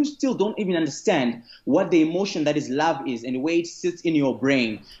 if you still don't even understand what the emotion that is love is and the way it sits in your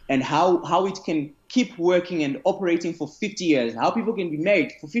brain and how it can keep working and operating for 50 years, how people can be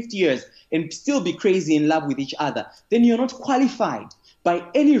married for 50 years and still be crazy in love with each other, then you're not qualified by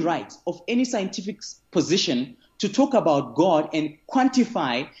any right of any scientific position to talk about God and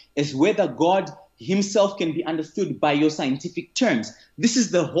quantify as whether God himself can be understood by your scientific terms. This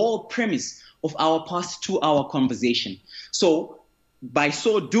is the whole premise of our past 2-hour conversation. So by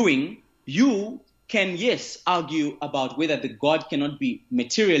so doing, you can, yes, argue about whether the God cannot be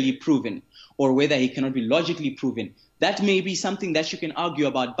materially proven or whether he cannot be logically proven. That may be something that you can argue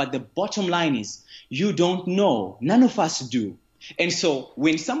about, but the bottom line is you don't know. None of us do. And so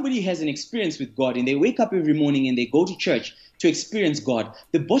when somebody has an experience with God and they wake up every morning and they go to church to experience God,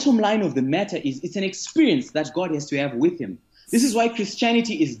 the bottom line of the matter is it's an experience that God has to have with him. This is why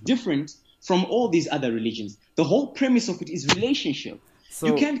Christianity is different from all these other religions. The whole premise of it is relationship. So,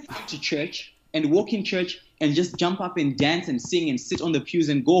 you can't come to church and walk in church and just jump up and dance and sing and sit on the pews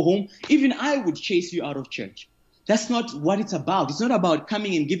and go home. Even I would chase you out of church. That's not what it's about. It's not about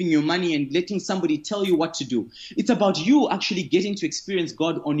coming and giving your money and letting somebody tell you what to do. It's about you actually getting to experience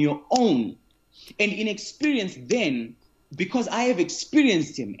God on your own. And in experience then, because I have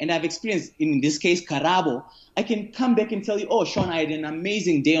experienced him, and I've experienced, in this case, Karabo, I can come back and tell you, oh, Sean, I had an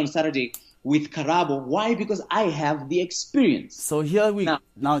amazing day on Saturday with Karabo. Why? Because I have the experience. So here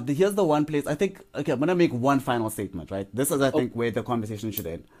here's the one place, I think, okay, I'm going to make one final statement, right? This is, I think, where the conversation should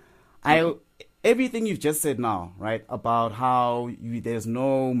end. Everything you've just said now, right, about how there's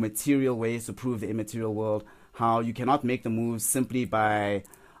no material ways to prove the immaterial world, how you cannot make the moves simply by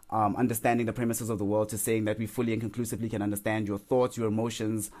understanding the premises of the world, to saying that we fully and conclusively can understand your thoughts, your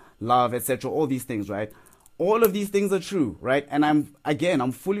emotions, love, etc., all these things, right? All of these things are true, right? And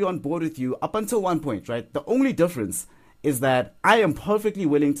I'm fully on board with you up until one point, right? The only difference is that I am perfectly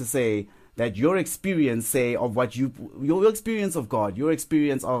willing to say that your experience, say, of your experience of God, your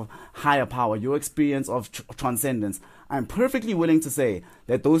experience of higher power, your experience of transcendence, I'm perfectly willing to say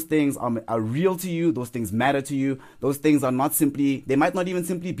that those things are real to you, those things matter to you, those things are not simply, they might not even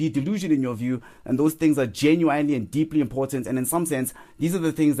simply be delusion in your view, and those things are genuinely and deeply important, and in some sense, these are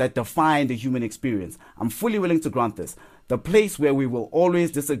the things that define the human experience. I'm fully willing to grant this. The place where we will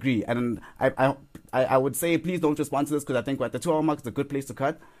always disagree, and I would say, please don't respond to this, because I think we're at the 2 hour mark, it's a good place to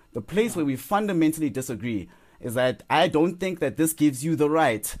cut. The place where we fundamentally disagree is that I don't think that this gives you the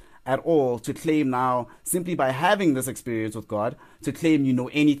right at all to claim now, simply by having this experience with God, to claim you know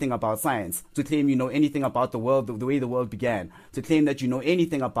anything about science, to claim you know anything about the world, the way the world began, to claim that you know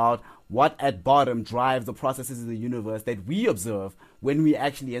anything about what at bottom drives the processes of the universe that we observe when we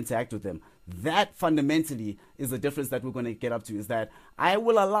actually interact with them. That fundamentally is the difference that we're going to get up to, is that I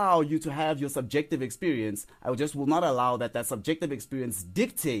will allow you to have your subjective experience. I just will not allow that subjective experience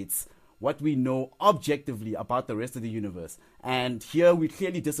dictates what we know objectively about the rest of the universe. And here we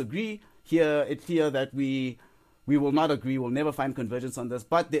clearly disagree. Here it's clear that we will not agree. We'll never find convergence on this.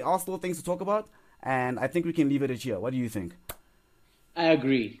 But there are still things to talk about, and I think we can leave it at here. What do you think? I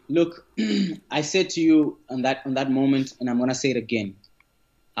agree. Look, I said to you on that moment, and I'm going to say it again.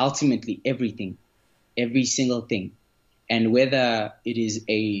 Ultimately, everything, every single thing, and whether it is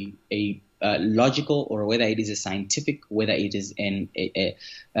a logical or whether it is a scientific, whether it is a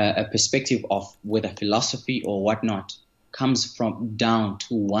perspective of whether philosophy or whatnot, comes from down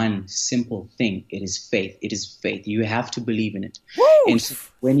to one simple thing. It is faith. It is faith. You have to believe in it. Woo! And so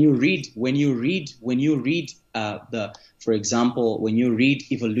when you read, for example, when you read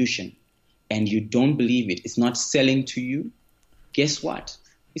evolution and you don't believe it, it's not selling to you. Guess what?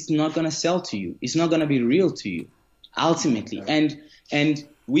 It's not going to sell to you. It's not going to be real to you, ultimately. And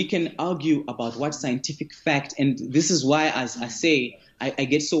we can argue about what scientific fact, and this is why, as I say, I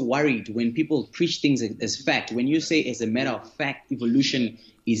get so worried when people preach things as fact. When you say, as a matter of fact, evolution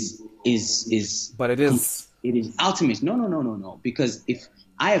is but it is ultimate. No. Because if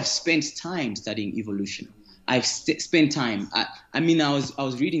I have spent time studying evolution, I've spent time. I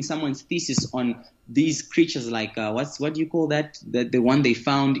was reading someone's thesis on these creatures like what do you call that? The one they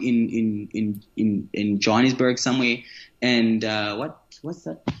found in Johannesburg somewhere, and what's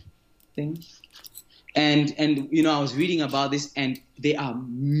that thing? And I was reading about this, and there are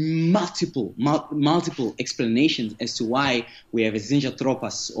multiple explanations as to why we have a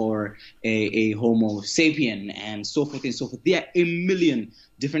Zinjanthropus or a Homo sapien and so forth and so forth. There are a million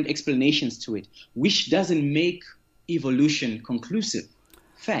different explanations to it, which doesn't make evolution conclusive.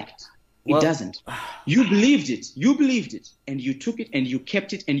 Fact. It doesn't. You believed it, and you took it, and you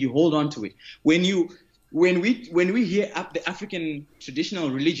kept it, and you hold on to it. When we hear up the African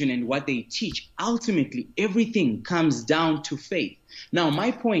traditional religion and what they teach, ultimately everything comes down to faith. Now,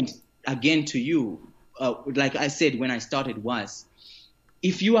 my point again to you, like I said when I started, was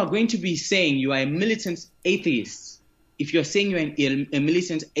if you are going to be saying you are a militant atheist, if you're saying you're a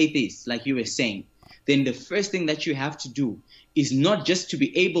militant atheist, like you were saying, then the first thing that you have to do is not just to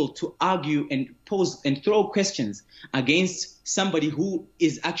be able to argue and pose and throw questions against somebody who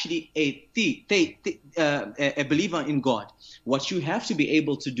is actually a believer in God. What you have to be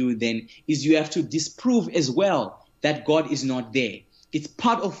able to do then is you have to disprove as well that God is not there. It's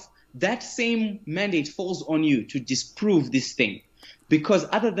part of that same mandate falls on you to disprove this thing. Because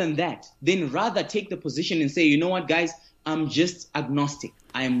other than that, then rather take the position and say, you know what, guys, I'm just agnostic.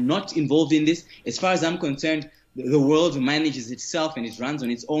 I am not involved in this. As far as I'm concerned, the world manages itself and it runs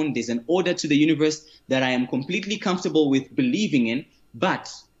on its own. There's an order to the universe that I am completely comfortable with believing in.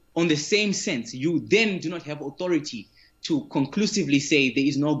 But on the same sense, you then do not have authority to conclusively say there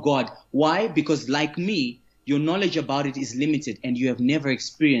is no God. Why? Because like me, your knowledge about it is limited and you have never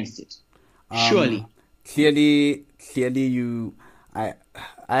experienced it. Surely. Clearly, I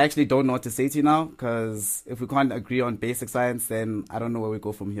actually don't know what to say to you now, because if we can't agree on basic science, then I don't know where we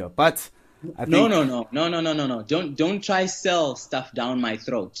go from here. But I think No. Don't try sell stuff down my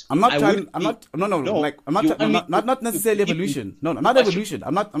throat. I'm not I trying. would I'm be- not. No. No, Like I'm not. you try- want me not to necessarily believe you. evolution. No, not What you- evolution.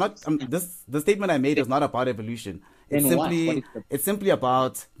 I'm not. The statement I made is not about evolution. It's Then what? What simply. is the- It's simply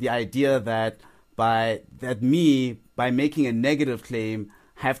about the idea that by making a negative claim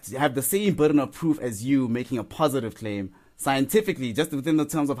have to have the same burden of proof as you making a positive claim. Scientifically, just within the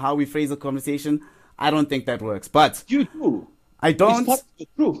terms of how we phrase a conversation, I don't think that works. But You do. I don't. It's part of the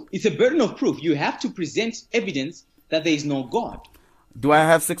proof. It's a burden of proof. You have to present evidence that there is no God. Do I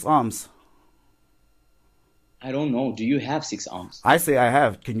have 6 arms? I don't know. Do you have 6 arms? I say I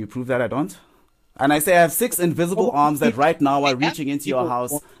have. Can you prove that I don't? And I say I have 6 invisible arms that right now are reaching into your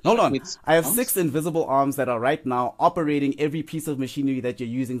house. Hold on. I have 6 invisible arms that are right now operating every piece of machinery that you're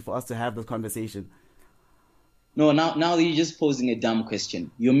using for us to have this conversation. No, now you're just posing a dumb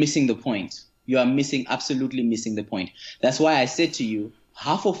question. You're missing the point. You are absolutely missing the point. That's why I said to you,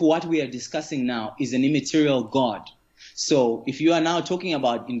 half of what we are discussing now is an immaterial God. So if you are now talking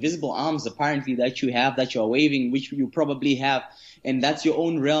about invisible arms, apparently that you have, that you are waving, which you probably have, and that's your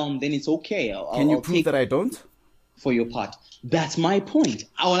own realm, then it's okay. Can you I'll prove take that I don't? for your part. That's my point.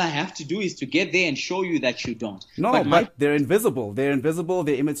 All I have to do is to get there and show you that you don't. No, But my they're invisible. They're invisible.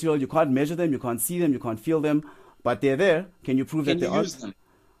 They're immaterial. You can't measure them. You can't see them. You can't feel them. But they're there. Can you prove can that you they are? use them?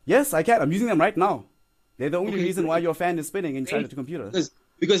 Yes, I can. I'm using them right now. They're the only Okay, reason great. why your fan is spinning inside Great. the computer.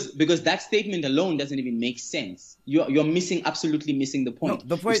 Because that statement alone doesn't even make sense. You're absolutely missing the No, point.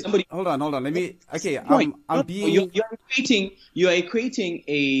 the If point. somebody Hold on. Let me. Okay, point. I'm No, being. you're equating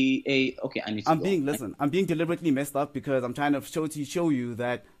a okay. I need to go. Listen, I'm being deliberately messed up because I'm trying to show you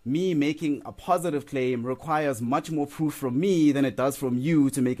that me making a positive claim requires much more proof from me than it does from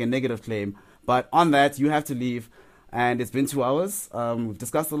you to make a negative claim. But on that, you have to leave. And it's been 2 hours. We've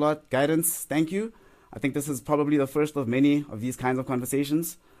discussed a lot. Guidance, thank you. I think this is probably the first of many of these kinds of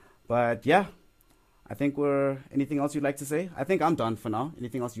conversations. But yeah, I think anything else you'd like to say? I think I'm done for now.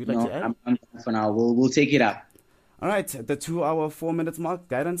 Anything else you'd like to add? I'm done for now. We'll take it up. All right, the 2 hour, 4 minutes mark.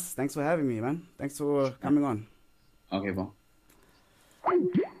 Guidance, thanks for having me, man. Thanks for coming on. Okay, bro.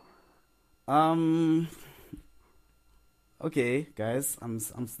 Okay, guys, I'm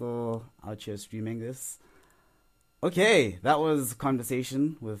still out here streaming this. Okay, that was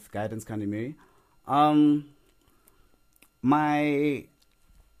conversation with Guidance Kandimiri. My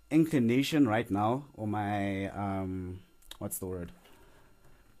inclination right now, or my what's the word?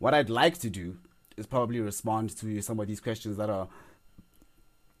 What I'd like to do is probably respond to some of these questions that are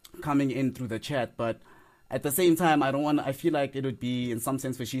coming in through the chat, but at the same time, I feel like it would be in some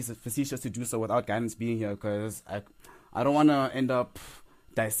sense facetious to do so without Guidance being here, because I don't want to end up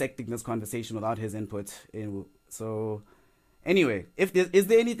dissecting this conversation without his input. So anyway, is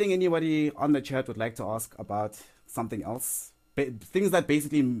there anything anybody on the chat would like to ask about something else? Things that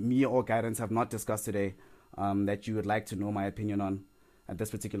basically me or Guidance have not discussed today, that you would like to know my opinion on at this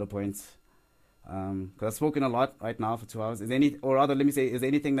particular point? Because I've spoken a lot right now for 2 hours. Is there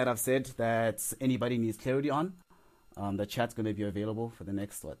anything that I've said that anybody needs clarity on? The chat's going to be available for the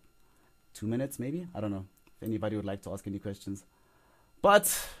next 2 minutes maybe? I don't know if anybody would like to ask any questions.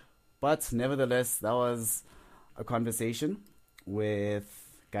 But nevertheless, that was a conversation with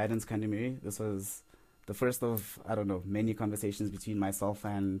Guidance Kandimiri. This was the first of, I don't know, many conversations between myself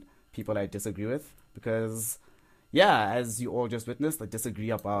and people I disagree with, because yeah, as you all just witnessed, I disagree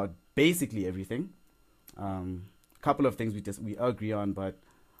about basically everything. A couple of things we agree on, but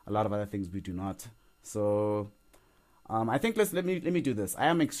a lot of other things we do not. So I think let me do this. I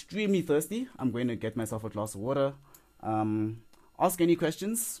am extremely thirsty. I'm going to get myself a glass of water. Ask any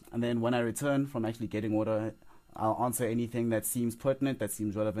questions, and then when I return from actually getting water, I'll answer anything that seems pertinent, that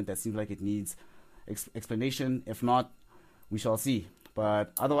seems relevant, that seems like it needs explanation. If not, we shall see.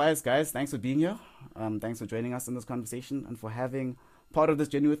 But otherwise, guys, thanks for being here. Thanks for joining us in this conversation and for having part of this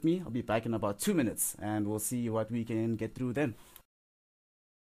journey with me. I'll be back in about 2 minutes, and we'll see what we can get through then.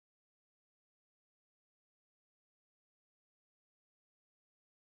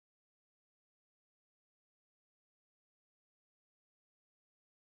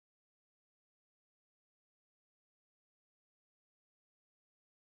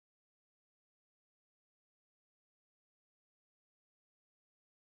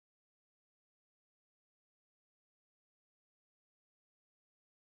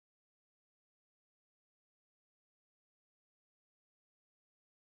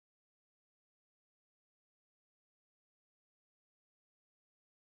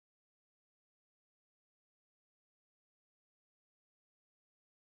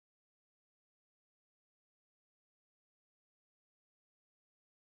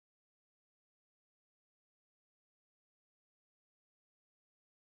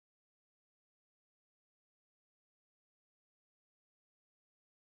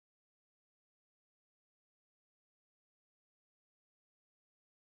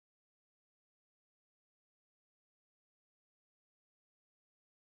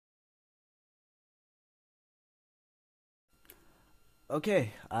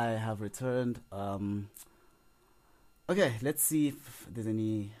 Okay, I have returned. Okay, let's see if there's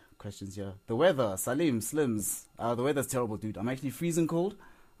any questions here. The weather, Salim, Slims. The weather's terrible, dude. I'm actually freezing cold.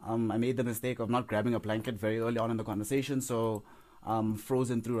 I made the mistake of not grabbing a blanket very early on in the conversation, so I'm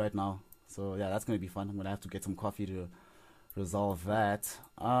frozen through right now. So yeah, that's gonna be fun. I'm gonna have to get some coffee to resolve that.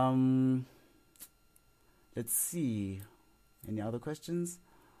 Let's see. Any other questions?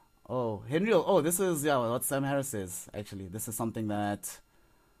 Oh, Henry. Oh, this is what Sam Harris says. Actually, this is something that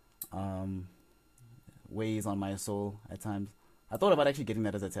weighs on my soul at times. I thought about actually getting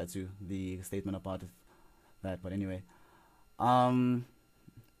that as a tattoo. The statement about that, but anyway. Then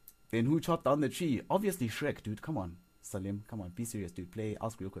who chopped down the tree? Obviously Shrek, dude. Come on, Salim. Come on, be serious, dude.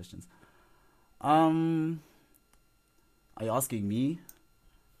 Ask real questions. Are you asking me,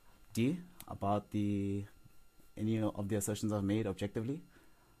 D, about any of the assertions I've made objectively?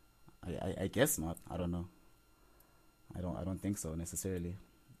 I guess not. I don't know. I don't think so necessarily.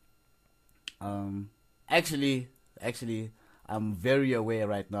 Actually, I'm very aware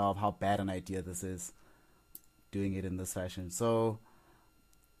right now of how bad an idea this is, doing it in this fashion. So,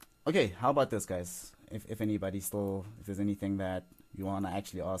 okay, how about this, guys? If there's anything that you wanna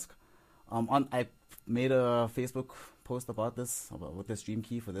actually ask, I made a Facebook post about this, with the stream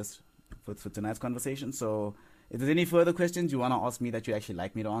key for tonight's conversation. So, if there's any further questions you wanna ask me that you actually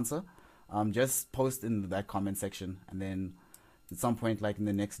like me to answer, just post in that comment section, and then at some point, like in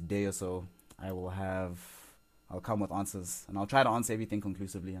the next day or so, I'll come with answers, and I'll try to answer everything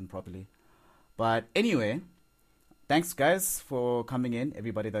conclusively and properly. But anyway, thanks guys for coming in,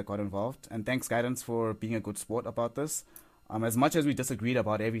 everybody that got involved, and thanks Guidance for being a good sport about this. As much as we disagreed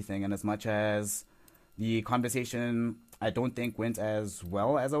about everything, and as much as the conversation I don't think went as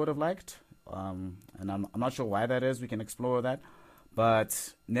well as I would have liked, and I'm not sure why that is. We can explore that,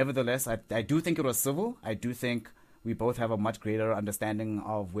 but nevertheless, I do think it was civil. I do think we both have a much greater understanding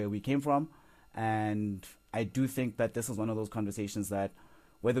of where we came from, and I do think that this is one of those conversations that,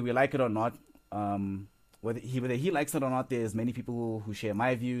 whether we like it or not, whether he likes it or not, there's many people who share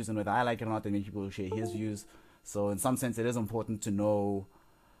my views, and whether I like it or not, there's many people who share his views. So in some sense, it is important to know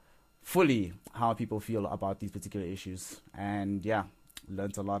fully how people feel about these particular issues. And yeah,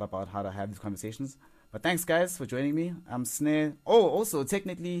 learned a lot about how to have these conversations. But thanks guys for joining me. I'm Snare. Oh, also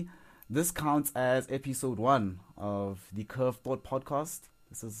technically, this counts as episode 1 of the Curve Thought podcast.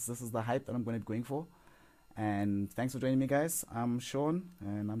 This is the hype that I'm going to be going for. And thanks for joining me, guys. I'm Sean,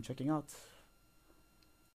 and I'm checking out.